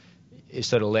 Because it's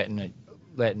sort of letting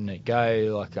it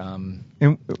go, like.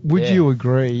 And would you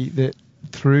agree that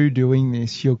through doing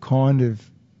this, you're kind of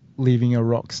living a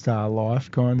rock star life,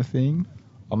 kind of thing?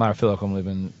 I feel like I'm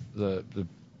living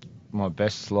my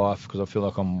best life, because I feel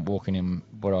like I'm walking in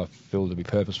what I feel to be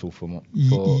purposeful for my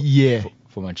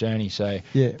journey. So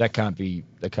that can't be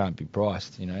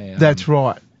priced, you know. That's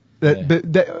right.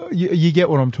 But you get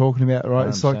what I'm talking about, right? 100%.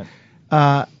 It's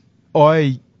like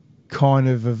I kind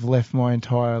of have left my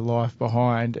entire life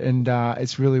behind, and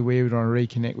it's really weird when I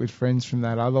reconnect with friends from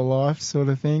that other life sort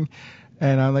of thing,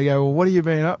 and they go, well, what have you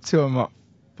been up to? I'm like,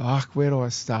 fuck, where do I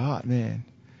start, man?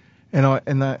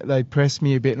 And they press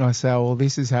me a bit, and I say, oh, well,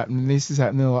 this is happening.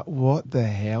 They're like, what the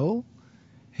hell?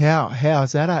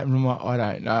 How's that happening? I'm like, I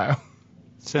don't know.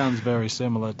 Sounds very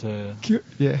similar to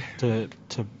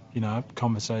you know,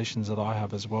 conversations that I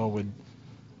have as well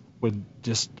with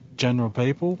just general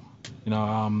people, you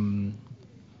know.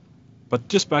 But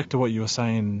just back to what you were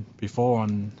saying before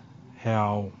on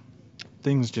how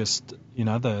things just, you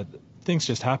know, things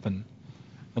just happen,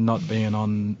 and not being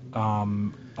on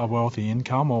a wealthy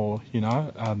income, or, you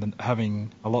know,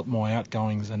 having a lot more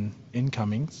outgoings than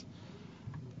incomings.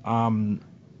 I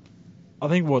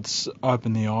think what's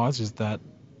opened the eyes is that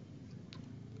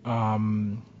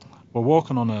we're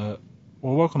walking on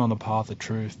a path of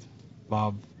truth,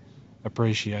 love,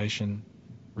 appreciation,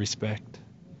 respect,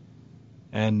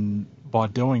 and by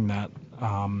doing that,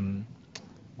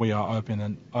 we are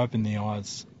open the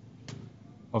eyes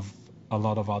of a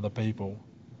lot of other people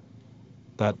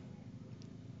that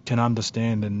can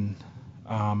understand and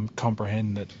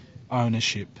comprehend that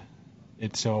ownership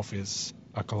itself is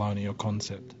a colonial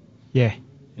concept. Yeah.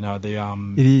 You know, it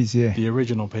is, yeah. The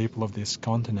original people of this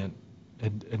continent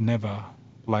had never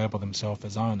labelled themselves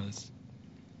as owners.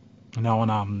 You know,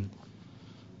 and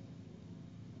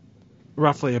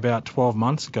roughly about 12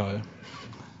 months ago,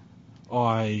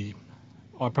 I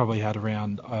probably had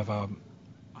around over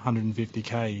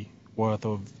 150k worth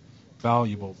of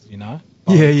valuables, you know.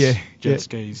 Boats, jet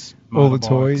skis, motorbikes. All the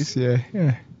toys, yeah.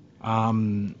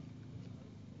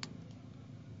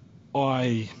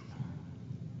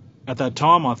 At that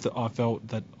time, I felt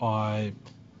that I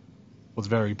was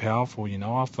very powerful, you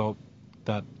know. I felt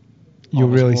that you're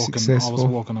really successful. I was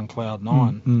walking on cloud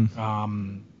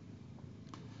nine.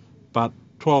 But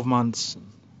 12 months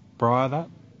prior to that,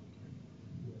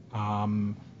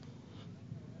 I'm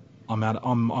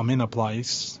in a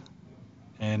place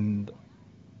and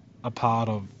a part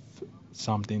of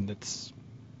something that's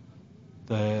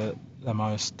the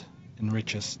most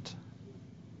enrichest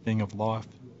thing of life,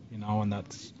 you know, and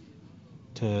that's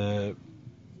to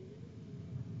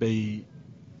be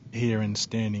here and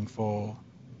standing for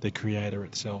the Creator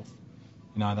itself.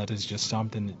 You know, that is just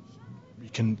something that you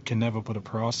can never put a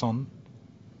price on.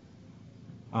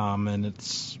 And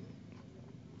it's,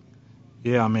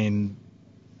 I mean,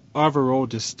 overall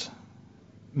just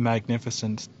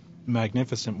magnificent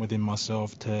within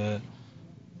myself to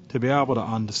be able to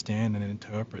understand and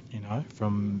interpret, you know,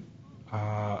 from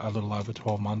a little over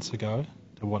 12 months ago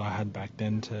to what I had back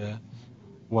then to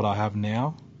what I have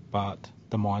now, but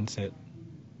the mindset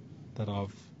that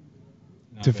I've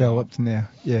developed now.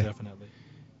 Yeah, definitely.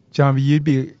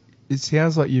 Jambi, it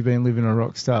sounds like you've been living a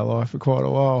rock star life for quite a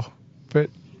while, but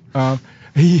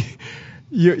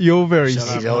you're very.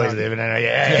 He's always living in it.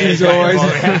 Yeah, he's always.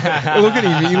 Look at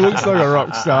him; he looks like a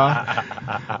rock star.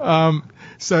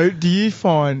 So, do you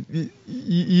find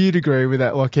you'd agree with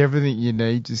that? Like everything you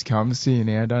need just comes to you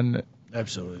now, doesn't it?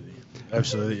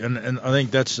 Absolutely, and I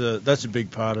think that's a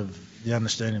big part of the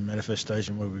understanding of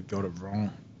manifestation where we've got it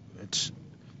wrong. It's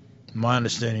my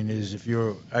understanding is if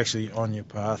you're actually on your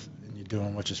path and you're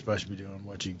doing what you're supposed to be doing,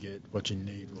 what you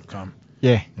need will come.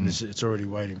 Yeah. And it's already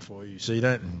waiting for you. So you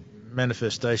don't.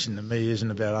 Manifestation to me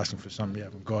isn't about asking for something you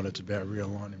haven't got. It's about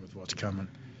realigning with what's coming.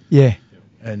 Yeah.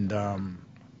 And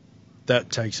that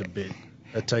takes a bit.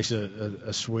 That takes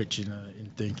a switch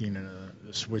in thinking and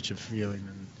a switch of feeling.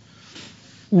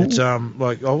 And it's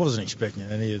like I wasn't expecting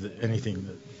anything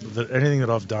that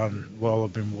I've done while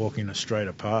I've been walking a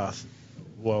straighter path,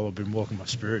 while I've been walking my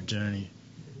spirit journey.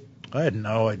 I had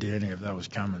no idea any of that was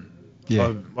coming.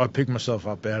 Yeah. I picked myself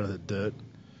up out of the dirt.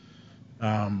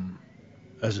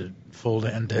 As a fall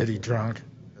down dirty drunk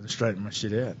and straighten my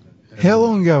shit out. How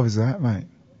long ago was that, mate?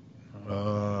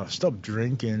 I stopped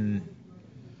drinking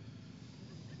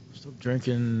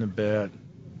about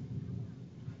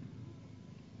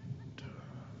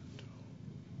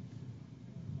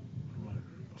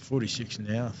 46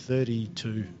 now,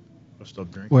 32 I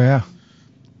stopped drinking. Wow.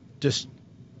 It's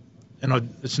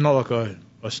not like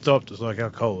I stopped, it's like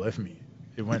alcohol left me.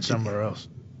 It went somewhere else.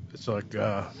 It's like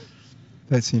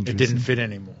that's interesting. It didn't fit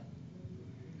anymore.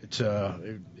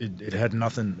 It had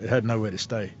nothing. It had nowhere to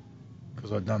stay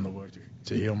because I'd done the work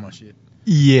to heal my shit.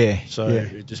 Yeah. So yeah.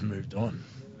 it just moved on.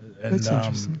 And, that's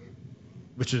interesting.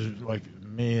 Which is like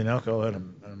me and alcohol had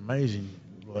an amazing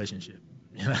relationship.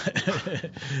 You know?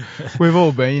 We've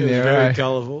all been there. It was very eh?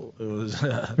 colourful. It was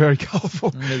very colourful.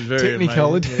 It was very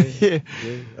Technicoloured. yeah.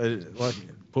 It, like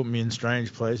put me in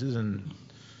strange places and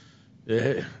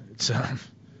it's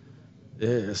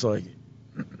like.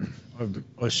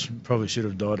 I probably should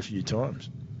have died a few times,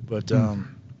 but I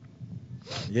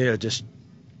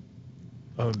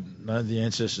know the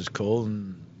ancestors called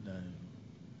and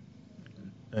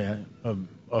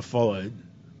I followed,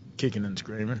 kicking and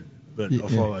screaming, but I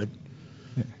followed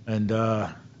and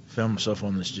found myself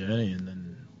on this journey, and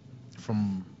then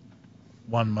from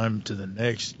one moment to the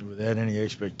next, without any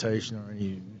expectation or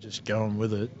any just going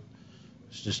with it,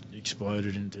 it's just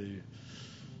exploded into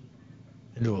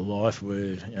a life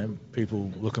where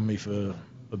people look at me for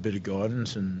a bit of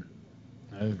guidance, and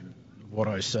what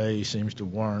I say seems to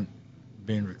warrant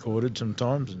being recorded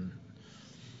sometimes. And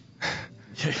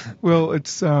well,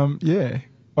 it's I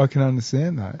can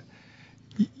understand that.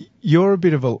 You're a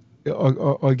bit of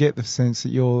I get the sense that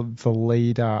you're the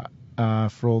leader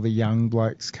for all the young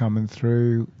blokes coming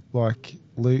through, like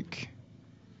Luke.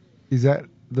 Is that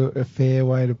a fair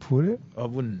way to put it? I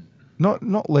wouldn't.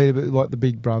 Not leader, but like the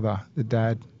big brother, the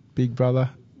dad, big brother.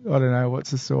 I don't know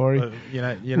what's the story.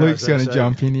 Luke's going to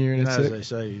jump in here in a sec. As they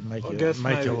say, make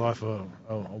your life a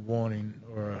warning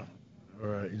or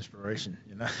an inspiration.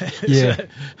 You know. Yeah.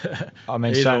 I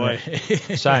mean,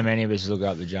 so many of us look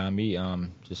up to Jambi.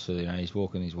 Just so he's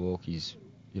walking his walk. He's,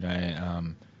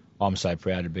 I'm so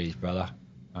proud to be his brother.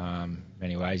 In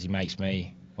many ways, he makes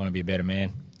me want to be a better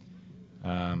man.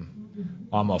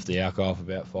 I'm off the alcohol for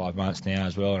about 5 months now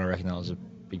as well, and I reckon that was a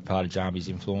big part of Jambi's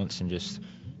influence, and you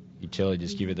tell her,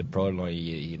 just give it the prod, like,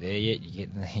 you there yet? You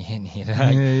getting there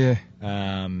yet?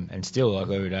 Yeah. And still, like,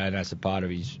 every day, that's a part of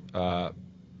his,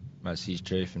 that's his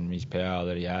truth and his power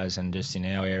that he has, and just in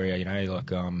our area,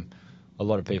 a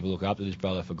lot of people look up to this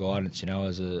brother for guidance,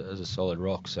 as a solid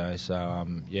rock. So I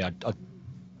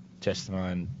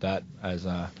testimony that as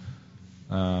a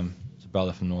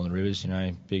brother from Northern Rivers,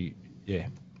 big, yeah.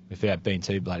 Without being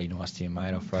too bloody nice to you,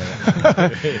 mate, I'll throw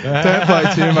that. Don't play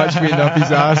too much wind up his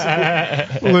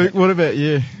ass. Luke, what about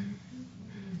you?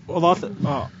 Well,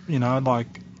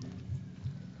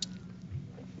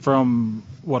 from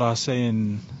what I see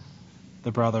in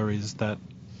the brother is that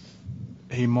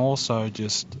he more so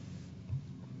just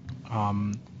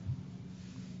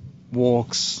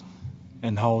walks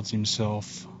and holds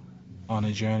himself on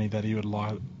a journey that he would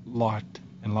like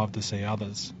and love to see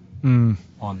others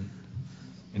on.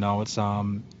 It's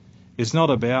not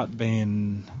about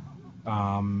being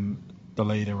the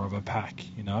leader of a pack,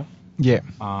 Yeah.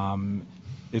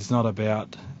 It's not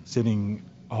about sitting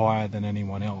higher than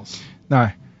anyone else.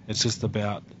 No. It's just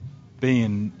about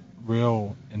being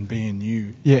real and being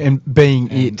you. Yeah, and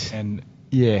being it. And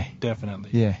yeah, definitely.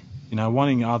 Yeah.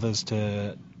 Wanting others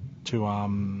to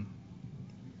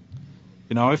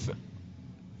if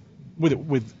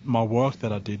with my work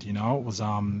that I did, it was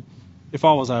if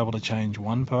I was able to change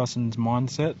one person's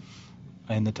mindset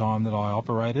in the time that I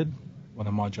operated, well,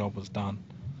 then my job was done.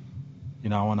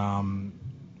 And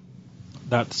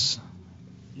that's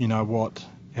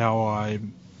how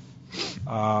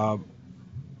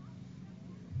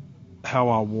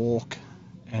I walk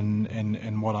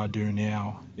and what I do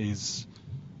now is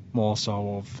more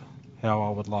so of how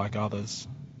I would like others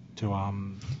to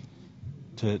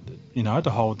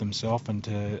hold themselves and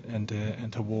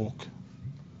to walk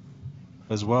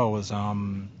as well as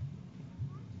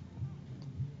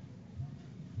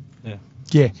Yeah.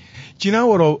 Do you know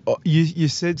what? You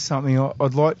said something.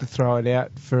 I'd like to throw it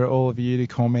out for all of you to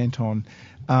comment on.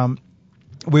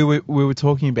 We were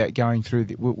talking about going through.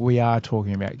 We are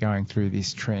talking about going through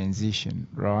this transition,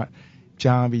 right?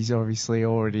 Jarby's obviously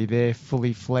already there,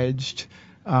 fully fledged.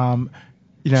 No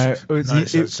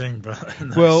such thing, brother.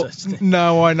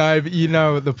 No, I know, but you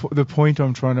know the point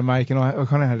I'm trying to make, and I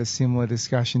kind of had a similar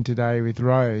discussion today with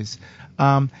Rose.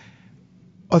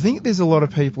 I think there's a lot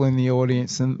of people in the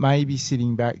audience and maybe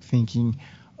sitting back thinking,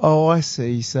 oh, I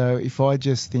see, so if I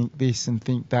just think this and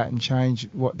think that and change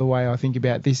the way I think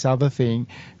about this other thing,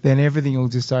 then everything will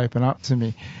just open up to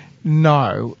me.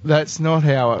 No, that's not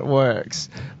how it works.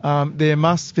 There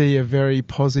must be a very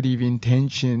positive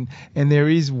intention, and there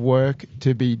is work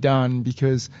to be done,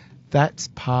 because that's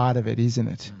part of it, isn't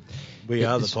it? We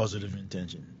are the positive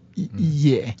intention.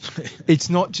 Yeah. It's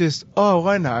not just, oh,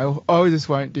 I know, I just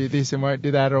won't do this and won't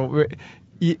do that. Or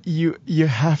you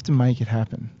have to make it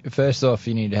happen. First off,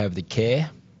 you need to have the care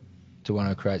to want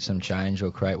to create some change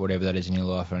or create whatever that is in your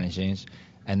life or anything.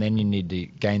 And then you need to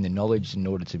gain the knowledge in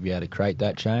order to be able to create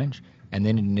that change. And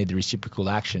then you need the reciprocal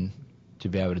action to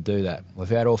be able to do that.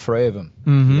 Without all three of them,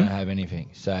 you don't have anything.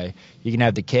 So you can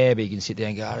have the care, but you can sit there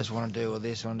and go, I just want to do all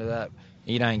this, I want to do that.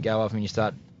 You don't go off and you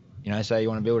start, say you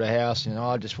want to build a house, and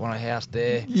I just want a house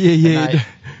there. Yeah.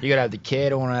 You got to have the care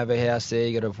to want to have a house there.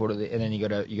 You got to put it, and then you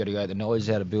got to go the knowledge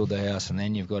how to build the house, and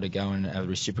then you've got to go and have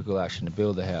reciprocal action to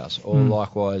build the house, or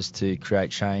likewise to create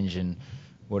change and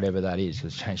whatever that is,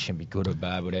 because change can be good or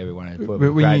bad, whatever you want to put.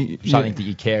 Something that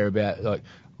you care about, like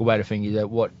a way to think is that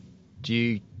what do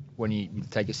you, when you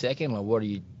take a second, like what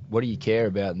do you care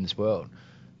about in this world?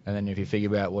 And then if you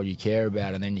figure out what you care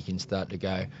about, and then you can start to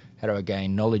go, how do I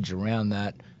gain knowledge around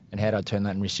that, and how do I turn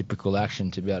that in reciprocal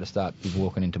action to be able to start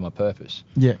walking into my purpose?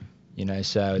 Yeah.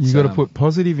 So it's, you've got to put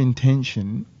positive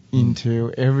intention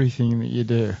into everything that you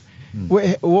do.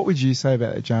 What would you say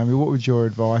about that, Jamie? What would your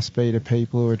advice be to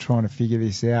people who are trying to figure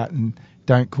this out and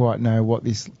don't quite know what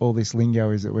all this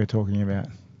lingo is that we're talking about?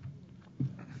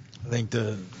 I think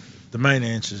the main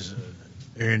answers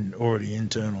are already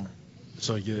internal. It's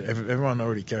like everyone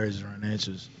already carries their own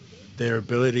answers. Their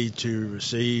ability to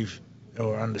receive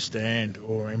or understand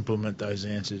or implement those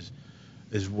answers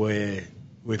is where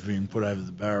we've been put over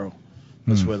the barrel.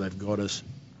 That's where they've got us.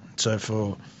 So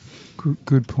for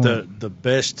good point. The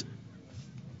best,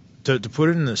 to put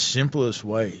it in the simplest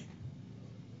way,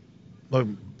 like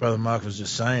Brother Mark was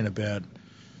just saying about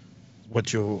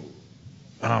what you're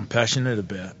passionate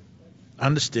about,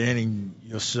 understanding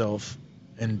yourself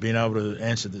and being able to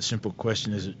answer the simple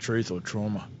question, is it truth or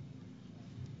trauma?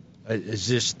 Is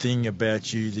this thing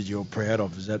about you that you're proud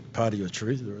of, is that part of your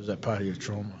truth or is that part of your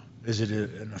trauma? Is it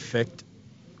an effect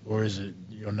or is it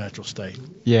your natural state?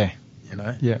 Yeah.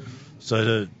 Yeah.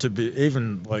 So to be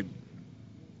even like,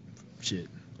 shit,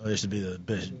 I used to be the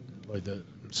best,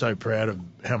 so proud of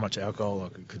how much alcohol I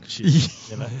could consume.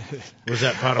 Was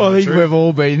that part of my truth? I think we've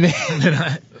all been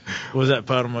there. Was that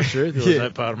part of my truth or was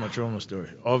that part of my trauma story?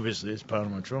 Obviously, it's part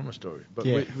of my trauma story. But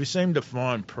we seem to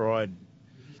find pride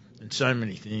in so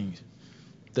many things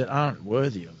that aren't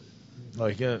worthy of it.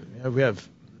 Like we have,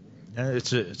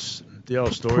 it's the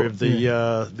old story of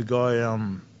the guy,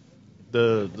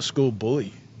 the school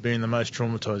bully being the most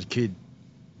traumatized kid,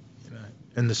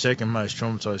 and the second most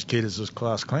traumatized kid is this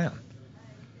class clown.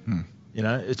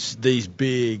 It's these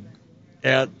big,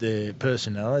 out there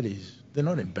personalities. They're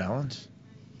not in balance.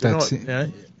 That's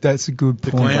a good point.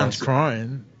 The clown's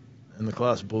crying, and the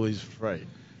class bully's afraid.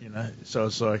 So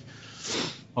it's like,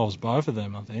 I was both of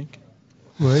them, I think.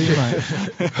 Were you, mate?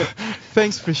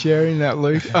 Thanks for sharing that,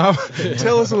 Luke.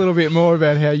 Tell us a little bit more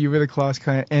about how you were the class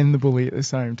clown and the bully at the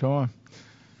same time.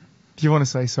 Do you want to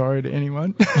say sorry to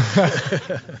anyone?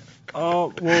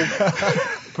 Oh, well,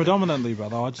 predominantly,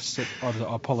 brother, I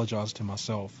apologise to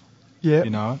myself.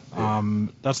 Yeah.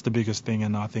 That's the biggest thing,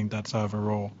 and I think that's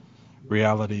overall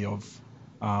reality of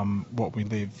what we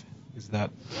live, is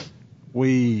that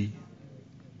we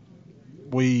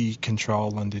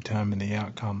control and determine the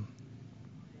outcome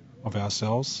of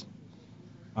ourselves,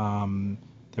 the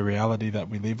reality that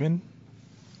we live in.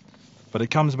 But it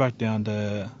comes back down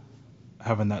to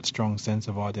having that strong sense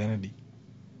of identity,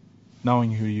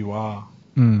 knowing who you are,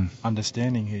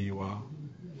 understanding who you are,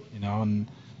 and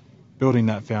building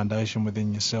that foundation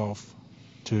within yourself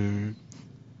to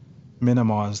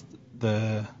minimise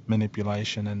the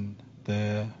manipulation and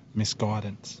the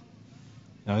misguidance.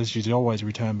 As you always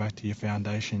return back to your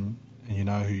foundation and you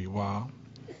know who you are,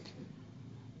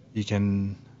 you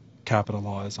can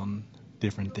capitalise on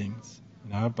different things,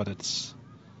 but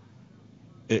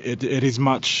it is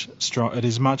much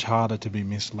harder to be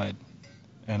misled,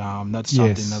 and that's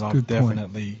something that I've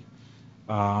definitely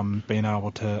being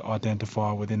able to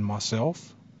identify within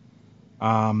myself.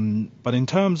 But in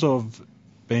terms of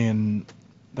being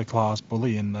the class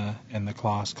bully and the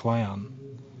class clown,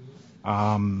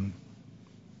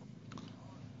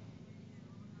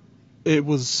 it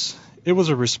was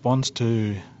a response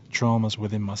to traumas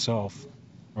within myself,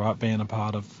 right? Being a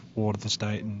part of Ward of the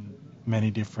State and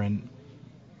many different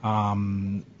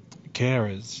carers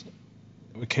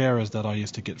that I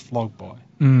used to get flogged by.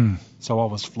 So I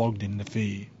was flogged into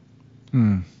fear.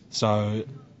 So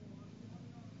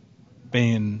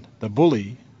being the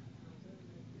bully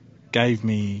gave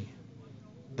me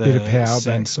the bit of power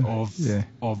sense back.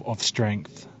 of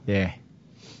strength. Yeah.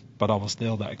 But I was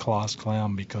still that class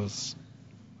clown because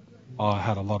I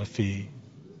had a lot of fear,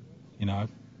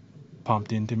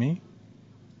 pumped into me.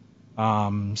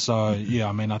 So yeah,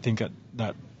 I mean, I think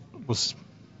that was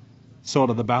sort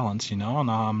of the balance,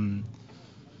 and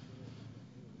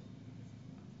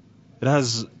it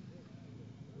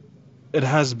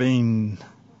has been,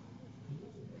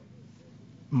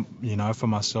 for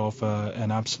myself,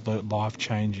 an absolute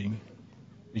life-changing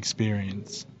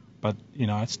experience. But,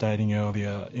 stating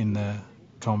earlier in the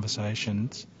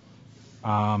conversations,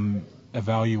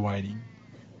 evaluating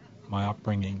my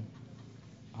upbringing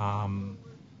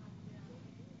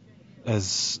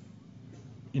has,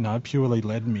 purely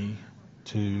led me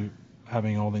to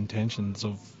having all intentions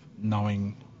of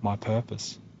knowing my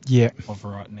purpose of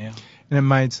right now. And it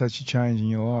made such a change in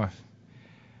your life.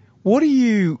 What do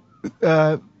you,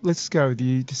 let's go with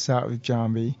you to start with,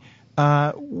 Jambi.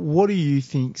 What do you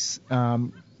think's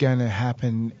going to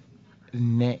happen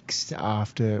next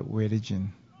after Wirritjin?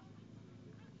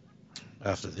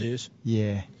 After this?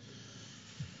 Yeah.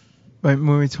 When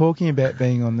we're talking about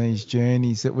being on these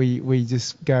journeys, that we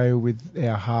just go with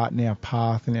our heart and our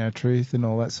path and our truth and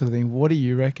all that sort of thing, what do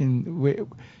you reckon?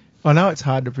 I know it's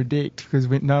hard to predict because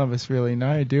none of us really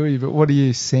know, do we? But what do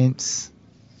you sense?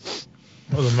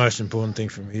 Well, the most important thing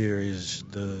from here is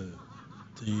the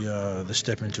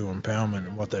step into empowerment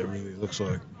and what that really looks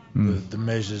like. The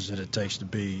measures that it takes to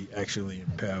be actually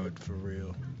empowered for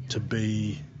real, to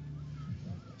be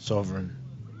sovereign,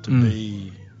 to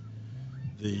be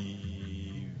the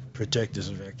protectors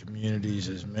of our communities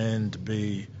as men, to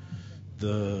be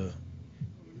the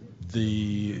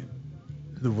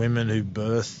women who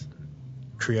birth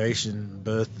creation,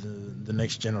 birth the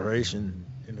next generation,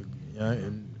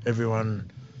 and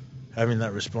everyone having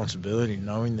that responsibility,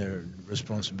 knowing their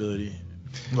responsibility.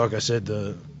 Like I said,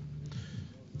 the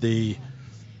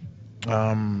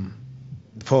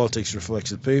politics reflects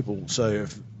the people. So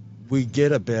if we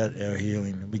get about our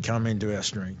healing and we come into our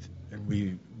strength and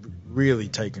we really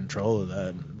take control of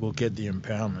that, we'll get the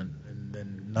empowerment, and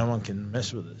then no one can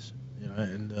mess with us.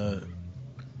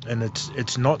 And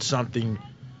it's not something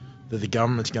that the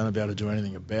government's going to be able to do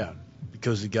anything about,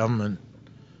 because the government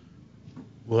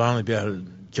will only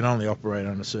can only operate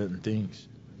under certain things.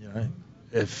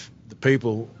 If the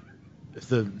people, if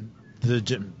the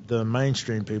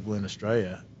mainstream people in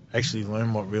Australia actually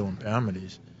learn what real empowerment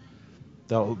is,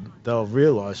 they'll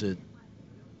realise that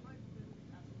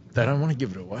they don't want to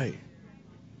give it away.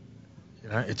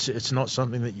 It's not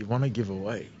something that you want to give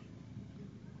away,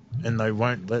 and they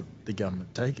won't let the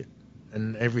government take it.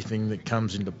 And everything that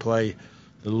comes into play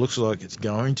that looks like it's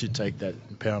going to take that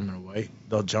empowerment away,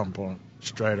 they'll jump on it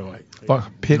straight away. Like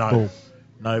a pit bull.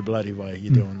 No bloody way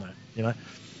you're doing that.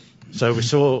 So we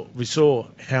saw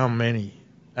how many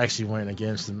actually went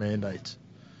against the mandates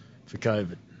for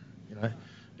COVID.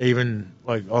 Even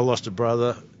like I lost a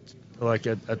brother like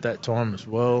at that time as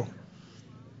well.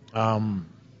 But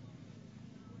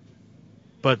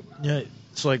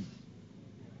it's like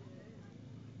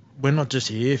we're not just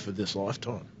here for this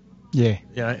lifetime. Yeah.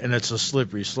 And it's a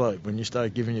slippery slope. When you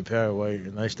start giving your power away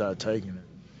and they start taking it,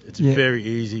 it's very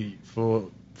easy for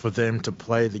them to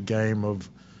play the game of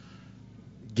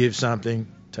give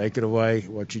something, take it away,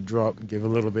 what you drop, give a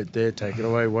little bit there, take it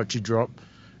away, what you drop,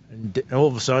 and all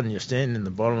of a sudden you're standing in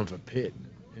the bottom of a pit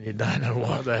and you don't know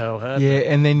what the hell happened. Yeah,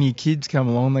 and then your kids come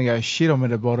along, they go, shit, I'm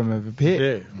at the bottom of a pit.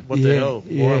 Yeah, what the hell?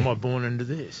 Why am I born into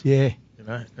this? Yeah.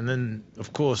 And then,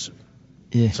 of course,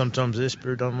 sometimes their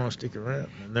spirit don't want to stick around.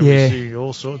 And then we see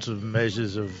all sorts of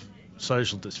measures of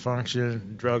social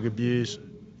dysfunction, drug abuse,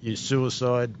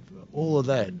 suicide, all of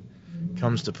that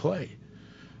comes to play.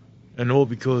 And all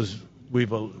because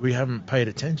we haven't paid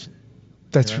attention.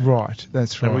 That's right.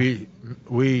 That's right. And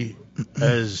we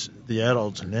as the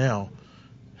adults now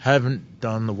haven't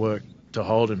done the work to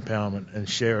hold empowerment and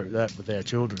share that with our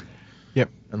children. Yep.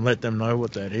 And let them know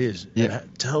what that is. Yep.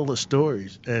 And tell the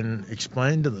stories and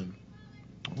explain to them.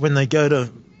 When they go to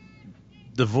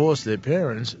divorce their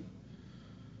parents,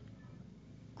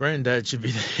 granddad should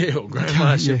be there, or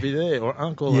grandma should be there, or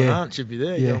uncle and aunt should be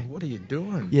there. Yeah. Going, what are you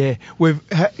doing? Yeah,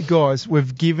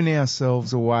 we've given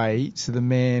ourselves away to the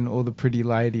man or the pretty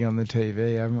lady on the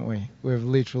TV, haven't we? We've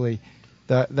literally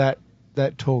that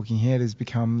talking head has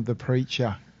become the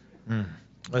preacher.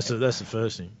 That's the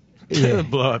first thing. Yeah.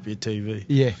 Blow up your TV.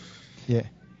 Yeah, yeah.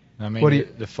 I mean,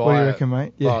 the fire. What do you reckon,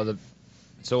 mate? Yeah. Oh,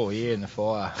 it's all here in the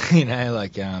fire. You know,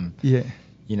 like yeah.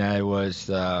 You know, it was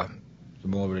the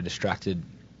more of a distracted.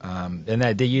 And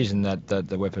they're using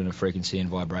the weapon of frequency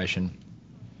and vibration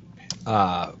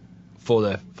for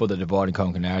the divide and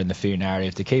conquer narrative and the fear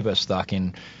narrative to keep us stuck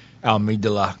in our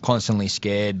amygdala, constantly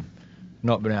scared,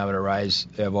 not being able to raise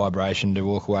our vibration, to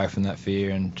walk away from that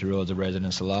fear and towards a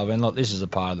resonance of love. And look, this is a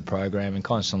part of the program, and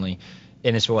constantly,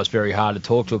 and it's why it's very hard to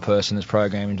talk to a person that's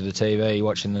programmed into the TV,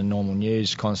 watching the normal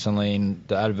news constantly and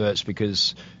the adverts,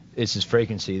 because this is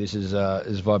frequency, this is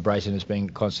vibration that's being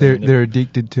constantly... They're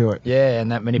addicted to it. Yeah,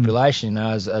 and that manipulation, you know,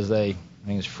 as they, I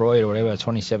think it's Freud or whatever,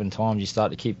 27 times you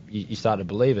start to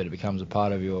believe it. It becomes a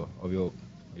part of your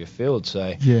field.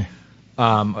 So yeah,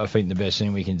 I think the best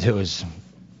thing we can do is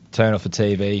turn off the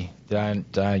TV,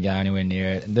 don't go anywhere near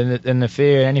it. And then the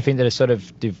fear, anything that is sort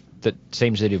of that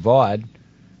seems to divide,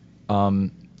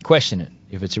 question it.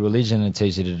 If it's a religion, it's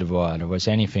easy to divide, or it's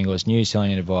anything, or it's news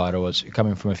telling you to divide, or it's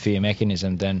coming from a fear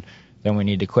mechanism, then we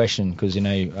need to question, because, you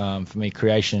know, for me,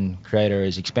 creator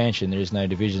is expansion. There is no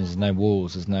divisions, there's no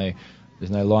walls, there's no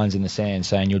lines in the sand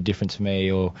saying you're different to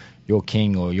me, or you're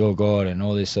king, or you're God, and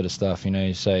all this sort of stuff, you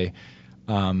know. So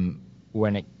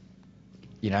when it,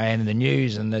 you know, and the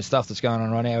news and the stuff that's going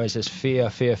on right now is just fear.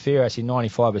 Actually,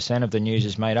 95% of the news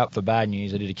is made up for bad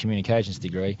news. I did a communications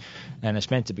degree, and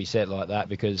it's meant to be set like that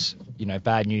because, you know,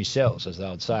 bad news sells, as they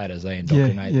would say it, as they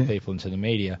indoctrinate the people into the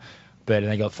media. But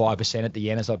they got 5% at the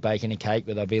end. It's like baking a cake,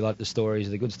 but they'll be like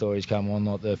the good stories come on,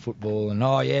 like the football, and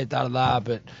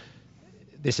but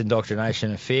this indoctrination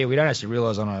and fear, we don't actually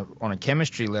realise on a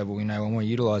chemistry level, you know, when we're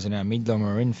utilising our amygdala, when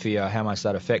we're in fear, how much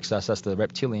that affects us. That's the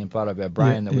reptilian part of our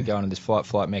brain that we go into this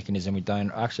fight-flight mechanism. We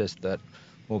don't access that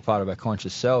more part of our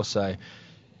conscious self. So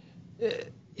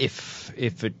if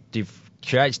it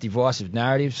creates divisive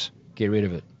narratives, get rid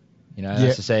of it. You know,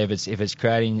 that's to say, if it's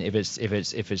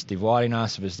dividing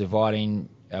us, if it's dividing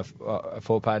a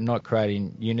full part, not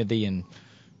creating unity, and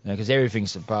because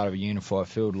everything's a part of a unified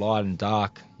field, light and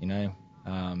dark. You know.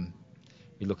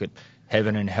 We look at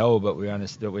heaven and hell, but we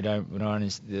understand we don't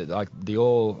understand, like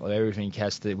everything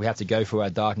we have to go through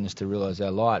our darkness to realize our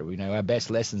light. We know our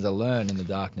best lessons are learned in the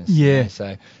darkness. Yeah. You know?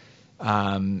 So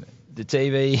the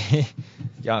TV,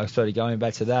 sort of going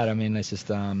back to that. I mean, it's just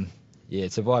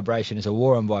it's a vibration. It's a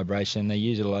war on vibration. They're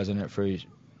utilising it through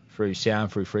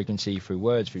sound, through frequency, through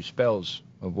words, through spells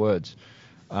of words.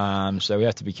 So we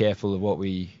have to be careful of what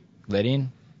we let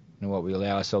in and what we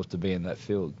allow ourselves to be in that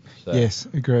field. So. Yes,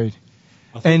 agreed.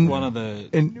 I think one of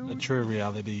the true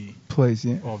reality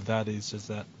of that is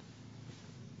that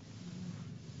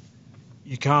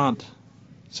you can't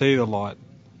see the light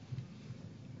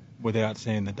without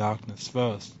seeing the darkness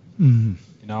first. Mm.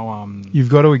 You know, you've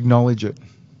got to acknowledge it.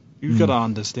 You've got to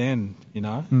understand. You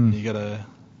know, you got to.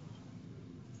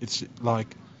 It's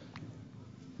like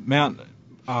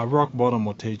rock bottom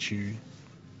will teach you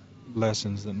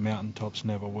lessons that mountaintops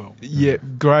never will. Yeah,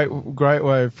 great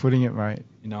way of putting it, mate.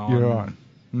 You know, you're right.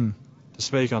 To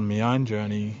speak on my own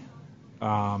journey,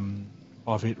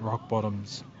 I've hit rock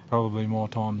bottoms probably more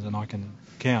times than I can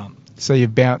count. So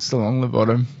you've bounced along the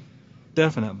bottom.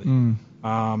 Definitely.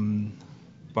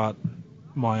 But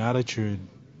my attitude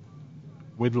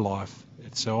with life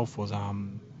itself was I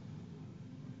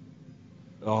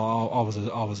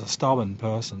was a stubborn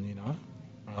person, you know,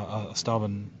 a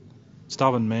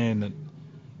stubborn man that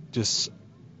just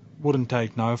wouldn't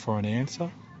take no for an answer.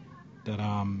 That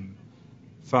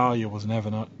failure was never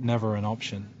an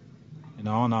option, you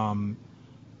know. And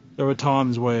there were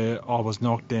times where I was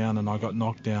knocked down, and I got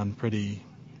knocked down pretty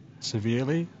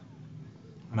severely.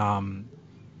 And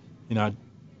you know,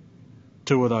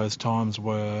 two of those times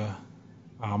were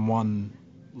one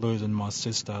losing my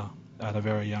sister at a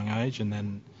very young age, and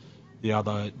then the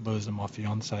other losing my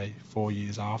fiance 4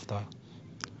 years after.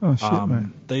 Oh shit,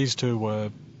 mate. These two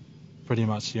were pretty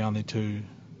much the only two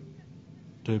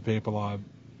people I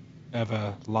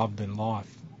ever loved in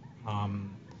life. I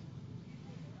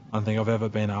don't think I've ever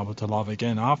been able to love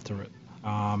again after it.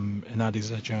 And that is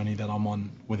a journey that I'm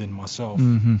on within myself.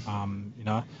 Mm-hmm. You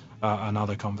know,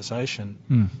 another conversation.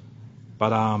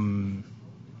 But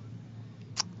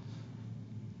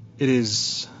it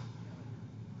is,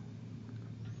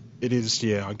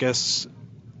 yeah, I guess,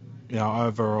 you know,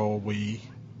 overall we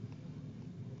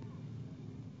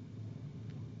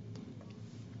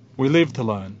we live to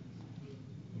learn,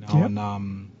 you know, Yep.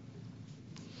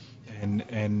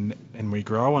 and we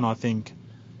grow. And I think,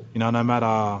 you know, no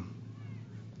matter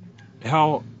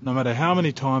how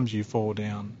many times you fall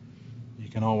down, you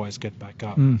can always get back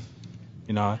up. Mm.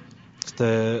 You know, it's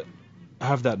to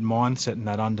have that mindset and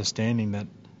that understanding that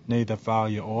neither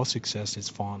failure or success is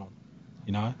final.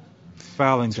 You know,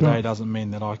 failing That's today right. doesn't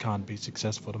mean that I can't be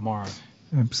successful tomorrow.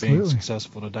 Being Absolutely.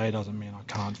 successful today doesn't mean I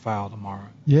can't fail tomorrow.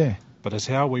 Yeah. But it's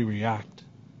how we react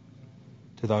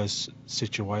to those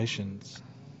situations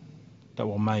that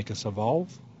will make us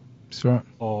evolve That's right.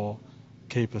 or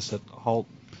keep us at halt.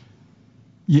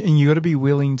 Yeah, and you got to be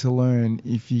willing to learn.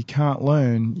 If you can't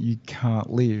learn, you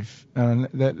can't live. And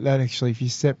that actually, if you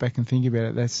step back and think about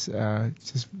it, that's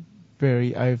just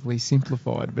very overly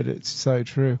simplified, but it's so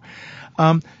true.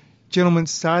 Gentlemen,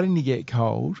 starting to get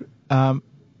cold.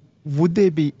 Would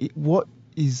there be what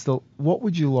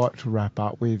would you like to wrap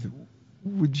up with?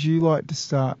 Would you like to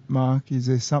start, Mark? Is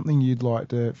there something you'd like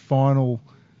to final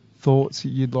thoughts that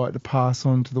you'd like to pass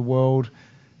on to the world?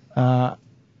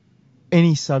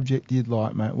 Any subject you'd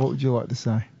like, mate. What would you like to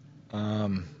say?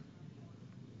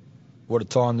 What a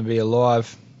time to be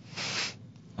alive.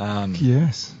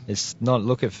 Yes. It's not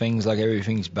look at things like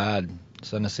everything's bad.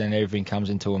 Just understand everything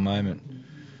comes into a moment.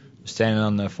 We're standing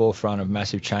on the forefront of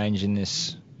massive change in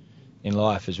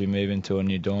life as we move into a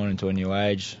new dawn, into a new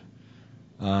age.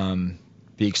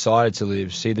 Be excited to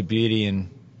live. See the beauty in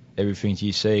everything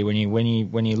you see. When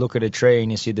you look at a tree and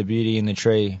you see the beauty in the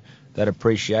tree, that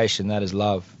appreciation, that is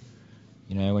love.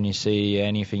 You know, when you see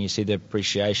anything, you see the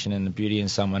appreciation and the beauty in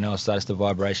someone else. That's the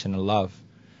vibration of love.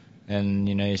 And,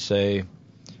 you know, so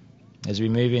as we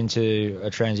move into a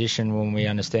transition when we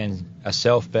understand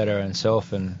ourselves better and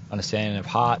understanding of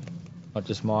heart, not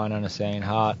just mind, understanding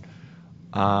heart,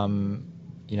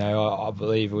 you know, I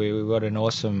believe we've got an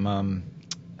awesome,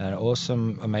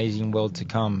 amazing world to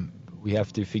come. We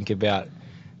have to think about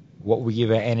what we give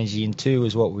our energy into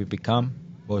is what we become,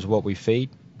 or is what we feed.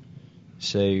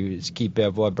 So let's keep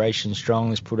our vibration strong.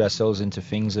 Let's put ourselves into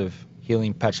things of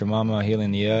healing Pachamama,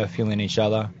 healing the earth, healing each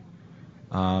other.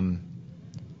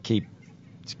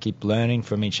 Keep learning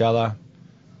from each other.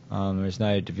 There's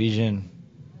no division.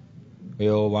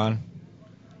 We're all one.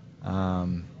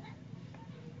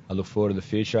 I look forward to the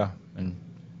future, and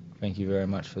thank you very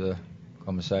much for the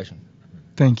conversation.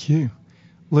 Thank you.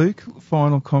 Luke,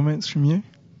 final comments from you?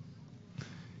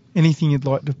 Anything you'd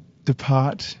like to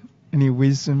depart? Any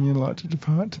wisdom you'd like to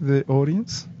depart to the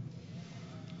audience?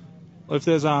 Well, if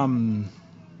there's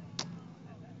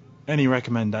any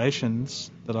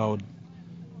recommendations that I would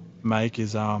make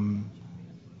is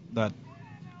that,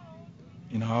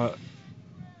 you know,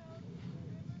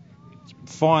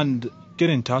 get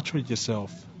in touch with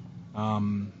yourself,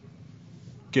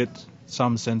 get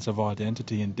some sense of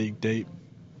identity and dig deep,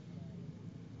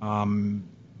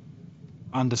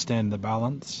 understand the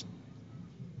balance,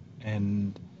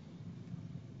 and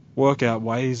work out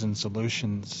ways and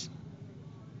solutions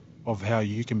of how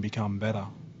you can become better.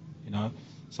 You know,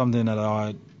 something that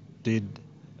I did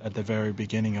at the very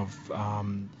beginning of,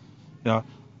 you know,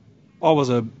 I was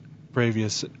a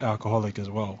previous alcoholic as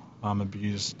well.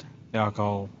 Abused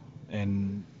alcohol,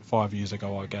 and 5 years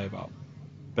ago I gave up.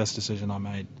 Best decision I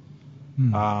made.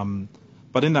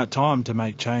 But in that time to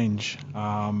make change,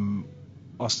 I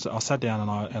sat down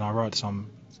and I wrote some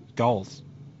goals,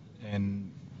 and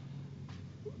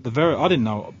I didn't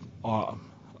know,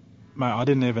 mate, I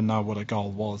didn't even know what a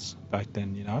goal was back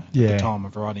then, you know, at the time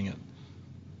of writing it.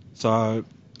 So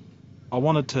I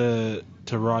wanted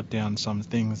to write down some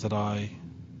things that I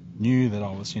knew that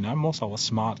I was, you know, more so a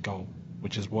SMART goal,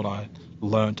 which is what I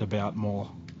learnt about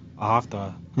more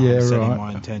after setting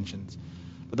my intentions.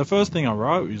 But the first thing I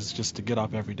wrote was just to get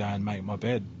up every day and make my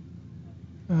bed.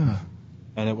 And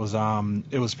it was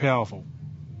powerful,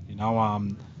 you know.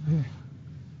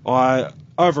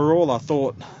 I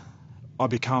thought I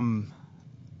become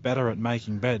better at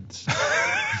making beds.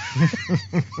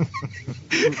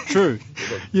 True.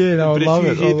 Yeah, no, but I love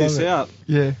it. If you hear this out,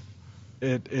 yeah,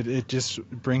 it just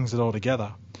brings it all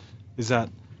together. Is that,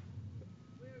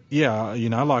 yeah, you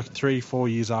know, like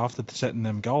 3-4 years after setting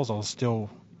them goals, I was still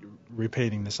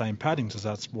repeating the same patterns, because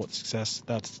that's what success.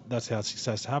 That's how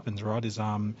success happens, right? Is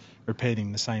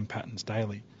repeating the same patterns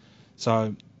daily.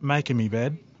 So making me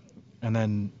bed, and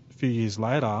then a few years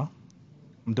later,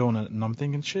 I'm doing it, and I'm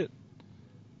thinking, shit,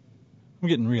 I'm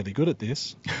getting really good at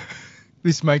this.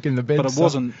 This making the bed. But it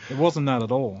wasn't that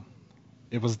at all.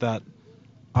 It was that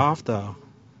after,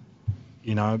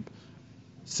 you know,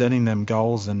 setting them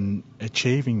goals and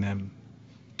achieving them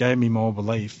gave me more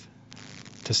belief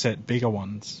to set bigger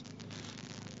ones.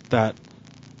 That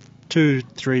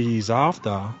 2-3 years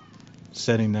after,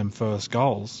 setting them first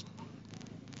goals,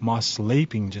 my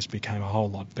sleeping just became a whole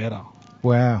lot better.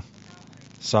 Wow.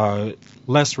 So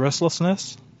less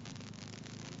restlessness.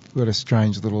 Got a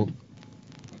strange little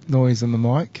noise on the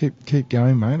mic. Keep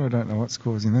going, mate. I don't know what's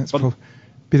causing that. It's a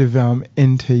bit of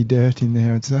NT dirt in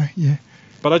there, I'd say. Yeah.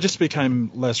 But I just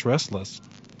became less restless.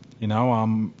 You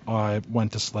know, I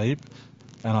went to sleep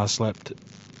and I slept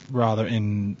rather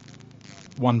in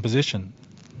one position,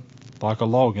 like a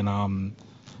log, and I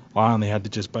only had to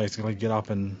just basically get up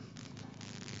and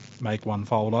make one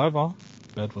fold over.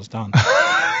 Bed was done.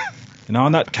 You know,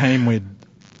 and that came with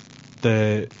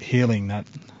the healing that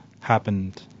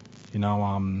happened. You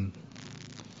know,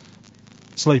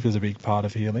 sleep is a big part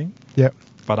of healing. Yep.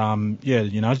 But yeah,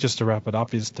 you know, just to wrap it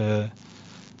up is to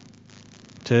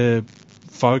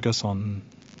focus on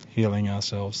healing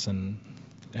ourselves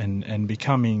and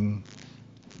becoming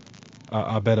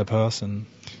a better person,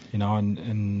 you know,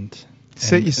 and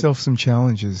set yourself some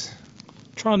challenges.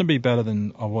 Trying to be better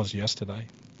than I was yesterday.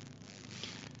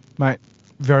 Mate,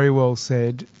 very well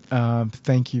said.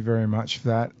 Thank you very much for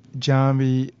that.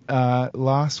 Jambi,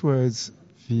 last words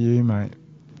for you, mate.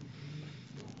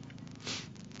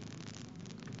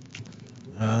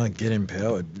 Get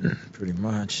empowered, pretty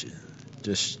much.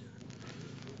 Just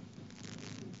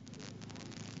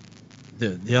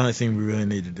the only thing we really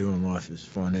need to do in life is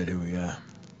find out who we are,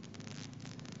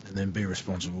 and then be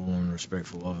responsible and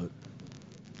respectful of it.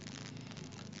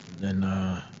 And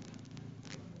then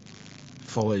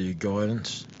follow your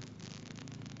guidance.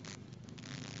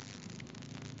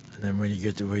 And then when you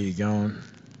get to where you're going,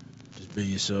 just be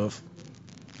yourself.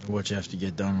 And what you have to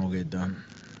get done will get done.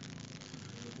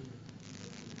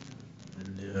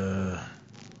 And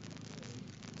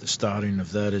the starting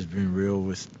of that has been real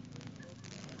with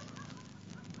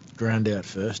ground out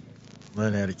first.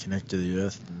 Learn how to connect to the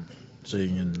earth so you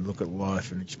can look at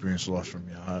life and experience life from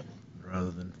your heart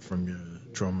rather than from your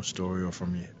trauma story or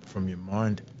from your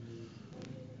mind.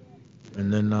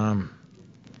 And then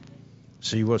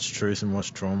see what's truth and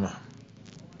what's trauma.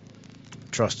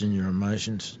 Trust in your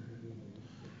emotions,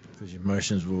 because your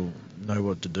emotions will know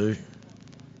what to do.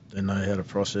 They know how to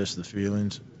process the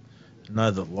feelings.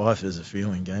 Know that life is a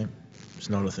feeling game. It's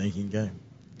not a thinking game.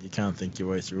 You can't think your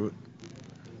way through it.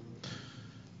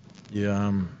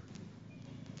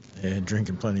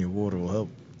 Drinking plenty of water will help.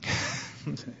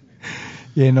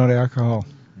 Yeah, not alcohol.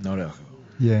 Not alcohol.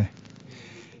 Yeah.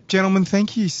 Gentlemen,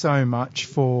 thank you so much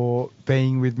for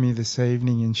being with me this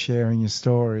evening and sharing your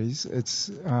stories. It's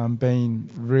been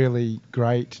really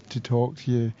great to talk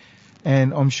to you.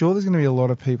 And I'm sure there's going to be a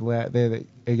lot of people out there that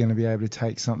are going to be able to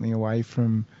take something away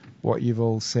from what you've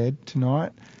all said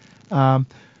tonight. I'm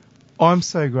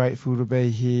so grateful to be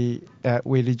here at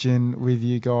Wirritjin with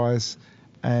you guys,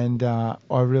 and I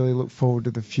really look forward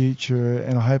to the future,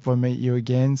 and I hope I meet you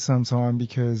again sometime,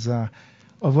 because I've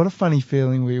got a funny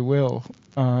feeling we will.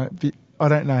 I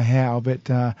don't know how, but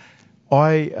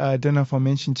I don't know if I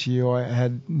mentioned to you, I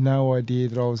had no idea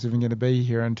that I was even going to be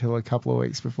here until a couple of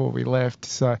weeks before we left.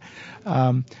 So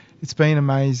it's been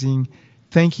amazing.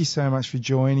 Thank you so much for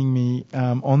joining me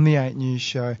on the 8 News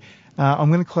Show.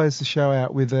 I'm going to close the show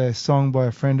out with a song by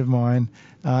a friend of mine.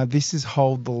 This is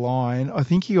Hold the Line. I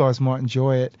think you guys might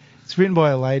enjoy it. It's written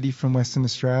by a lady from Western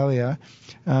Australia.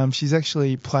 She's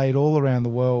actually played all around the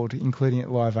world, including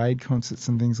at Live Aid concerts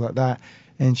and things like that.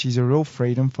 And she's a real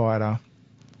freedom fighter.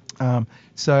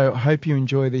 So I hope you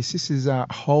enjoy this. This is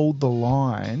Hold the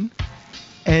Line.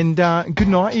 And good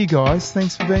night, you guys.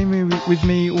 Thanks for being with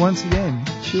me once again.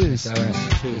 Cheers.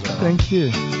 Cheers. Thank you.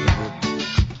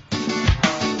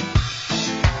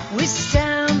 We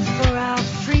stand for our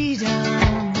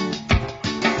freedom.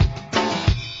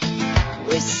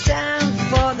 We stand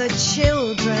for the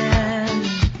children.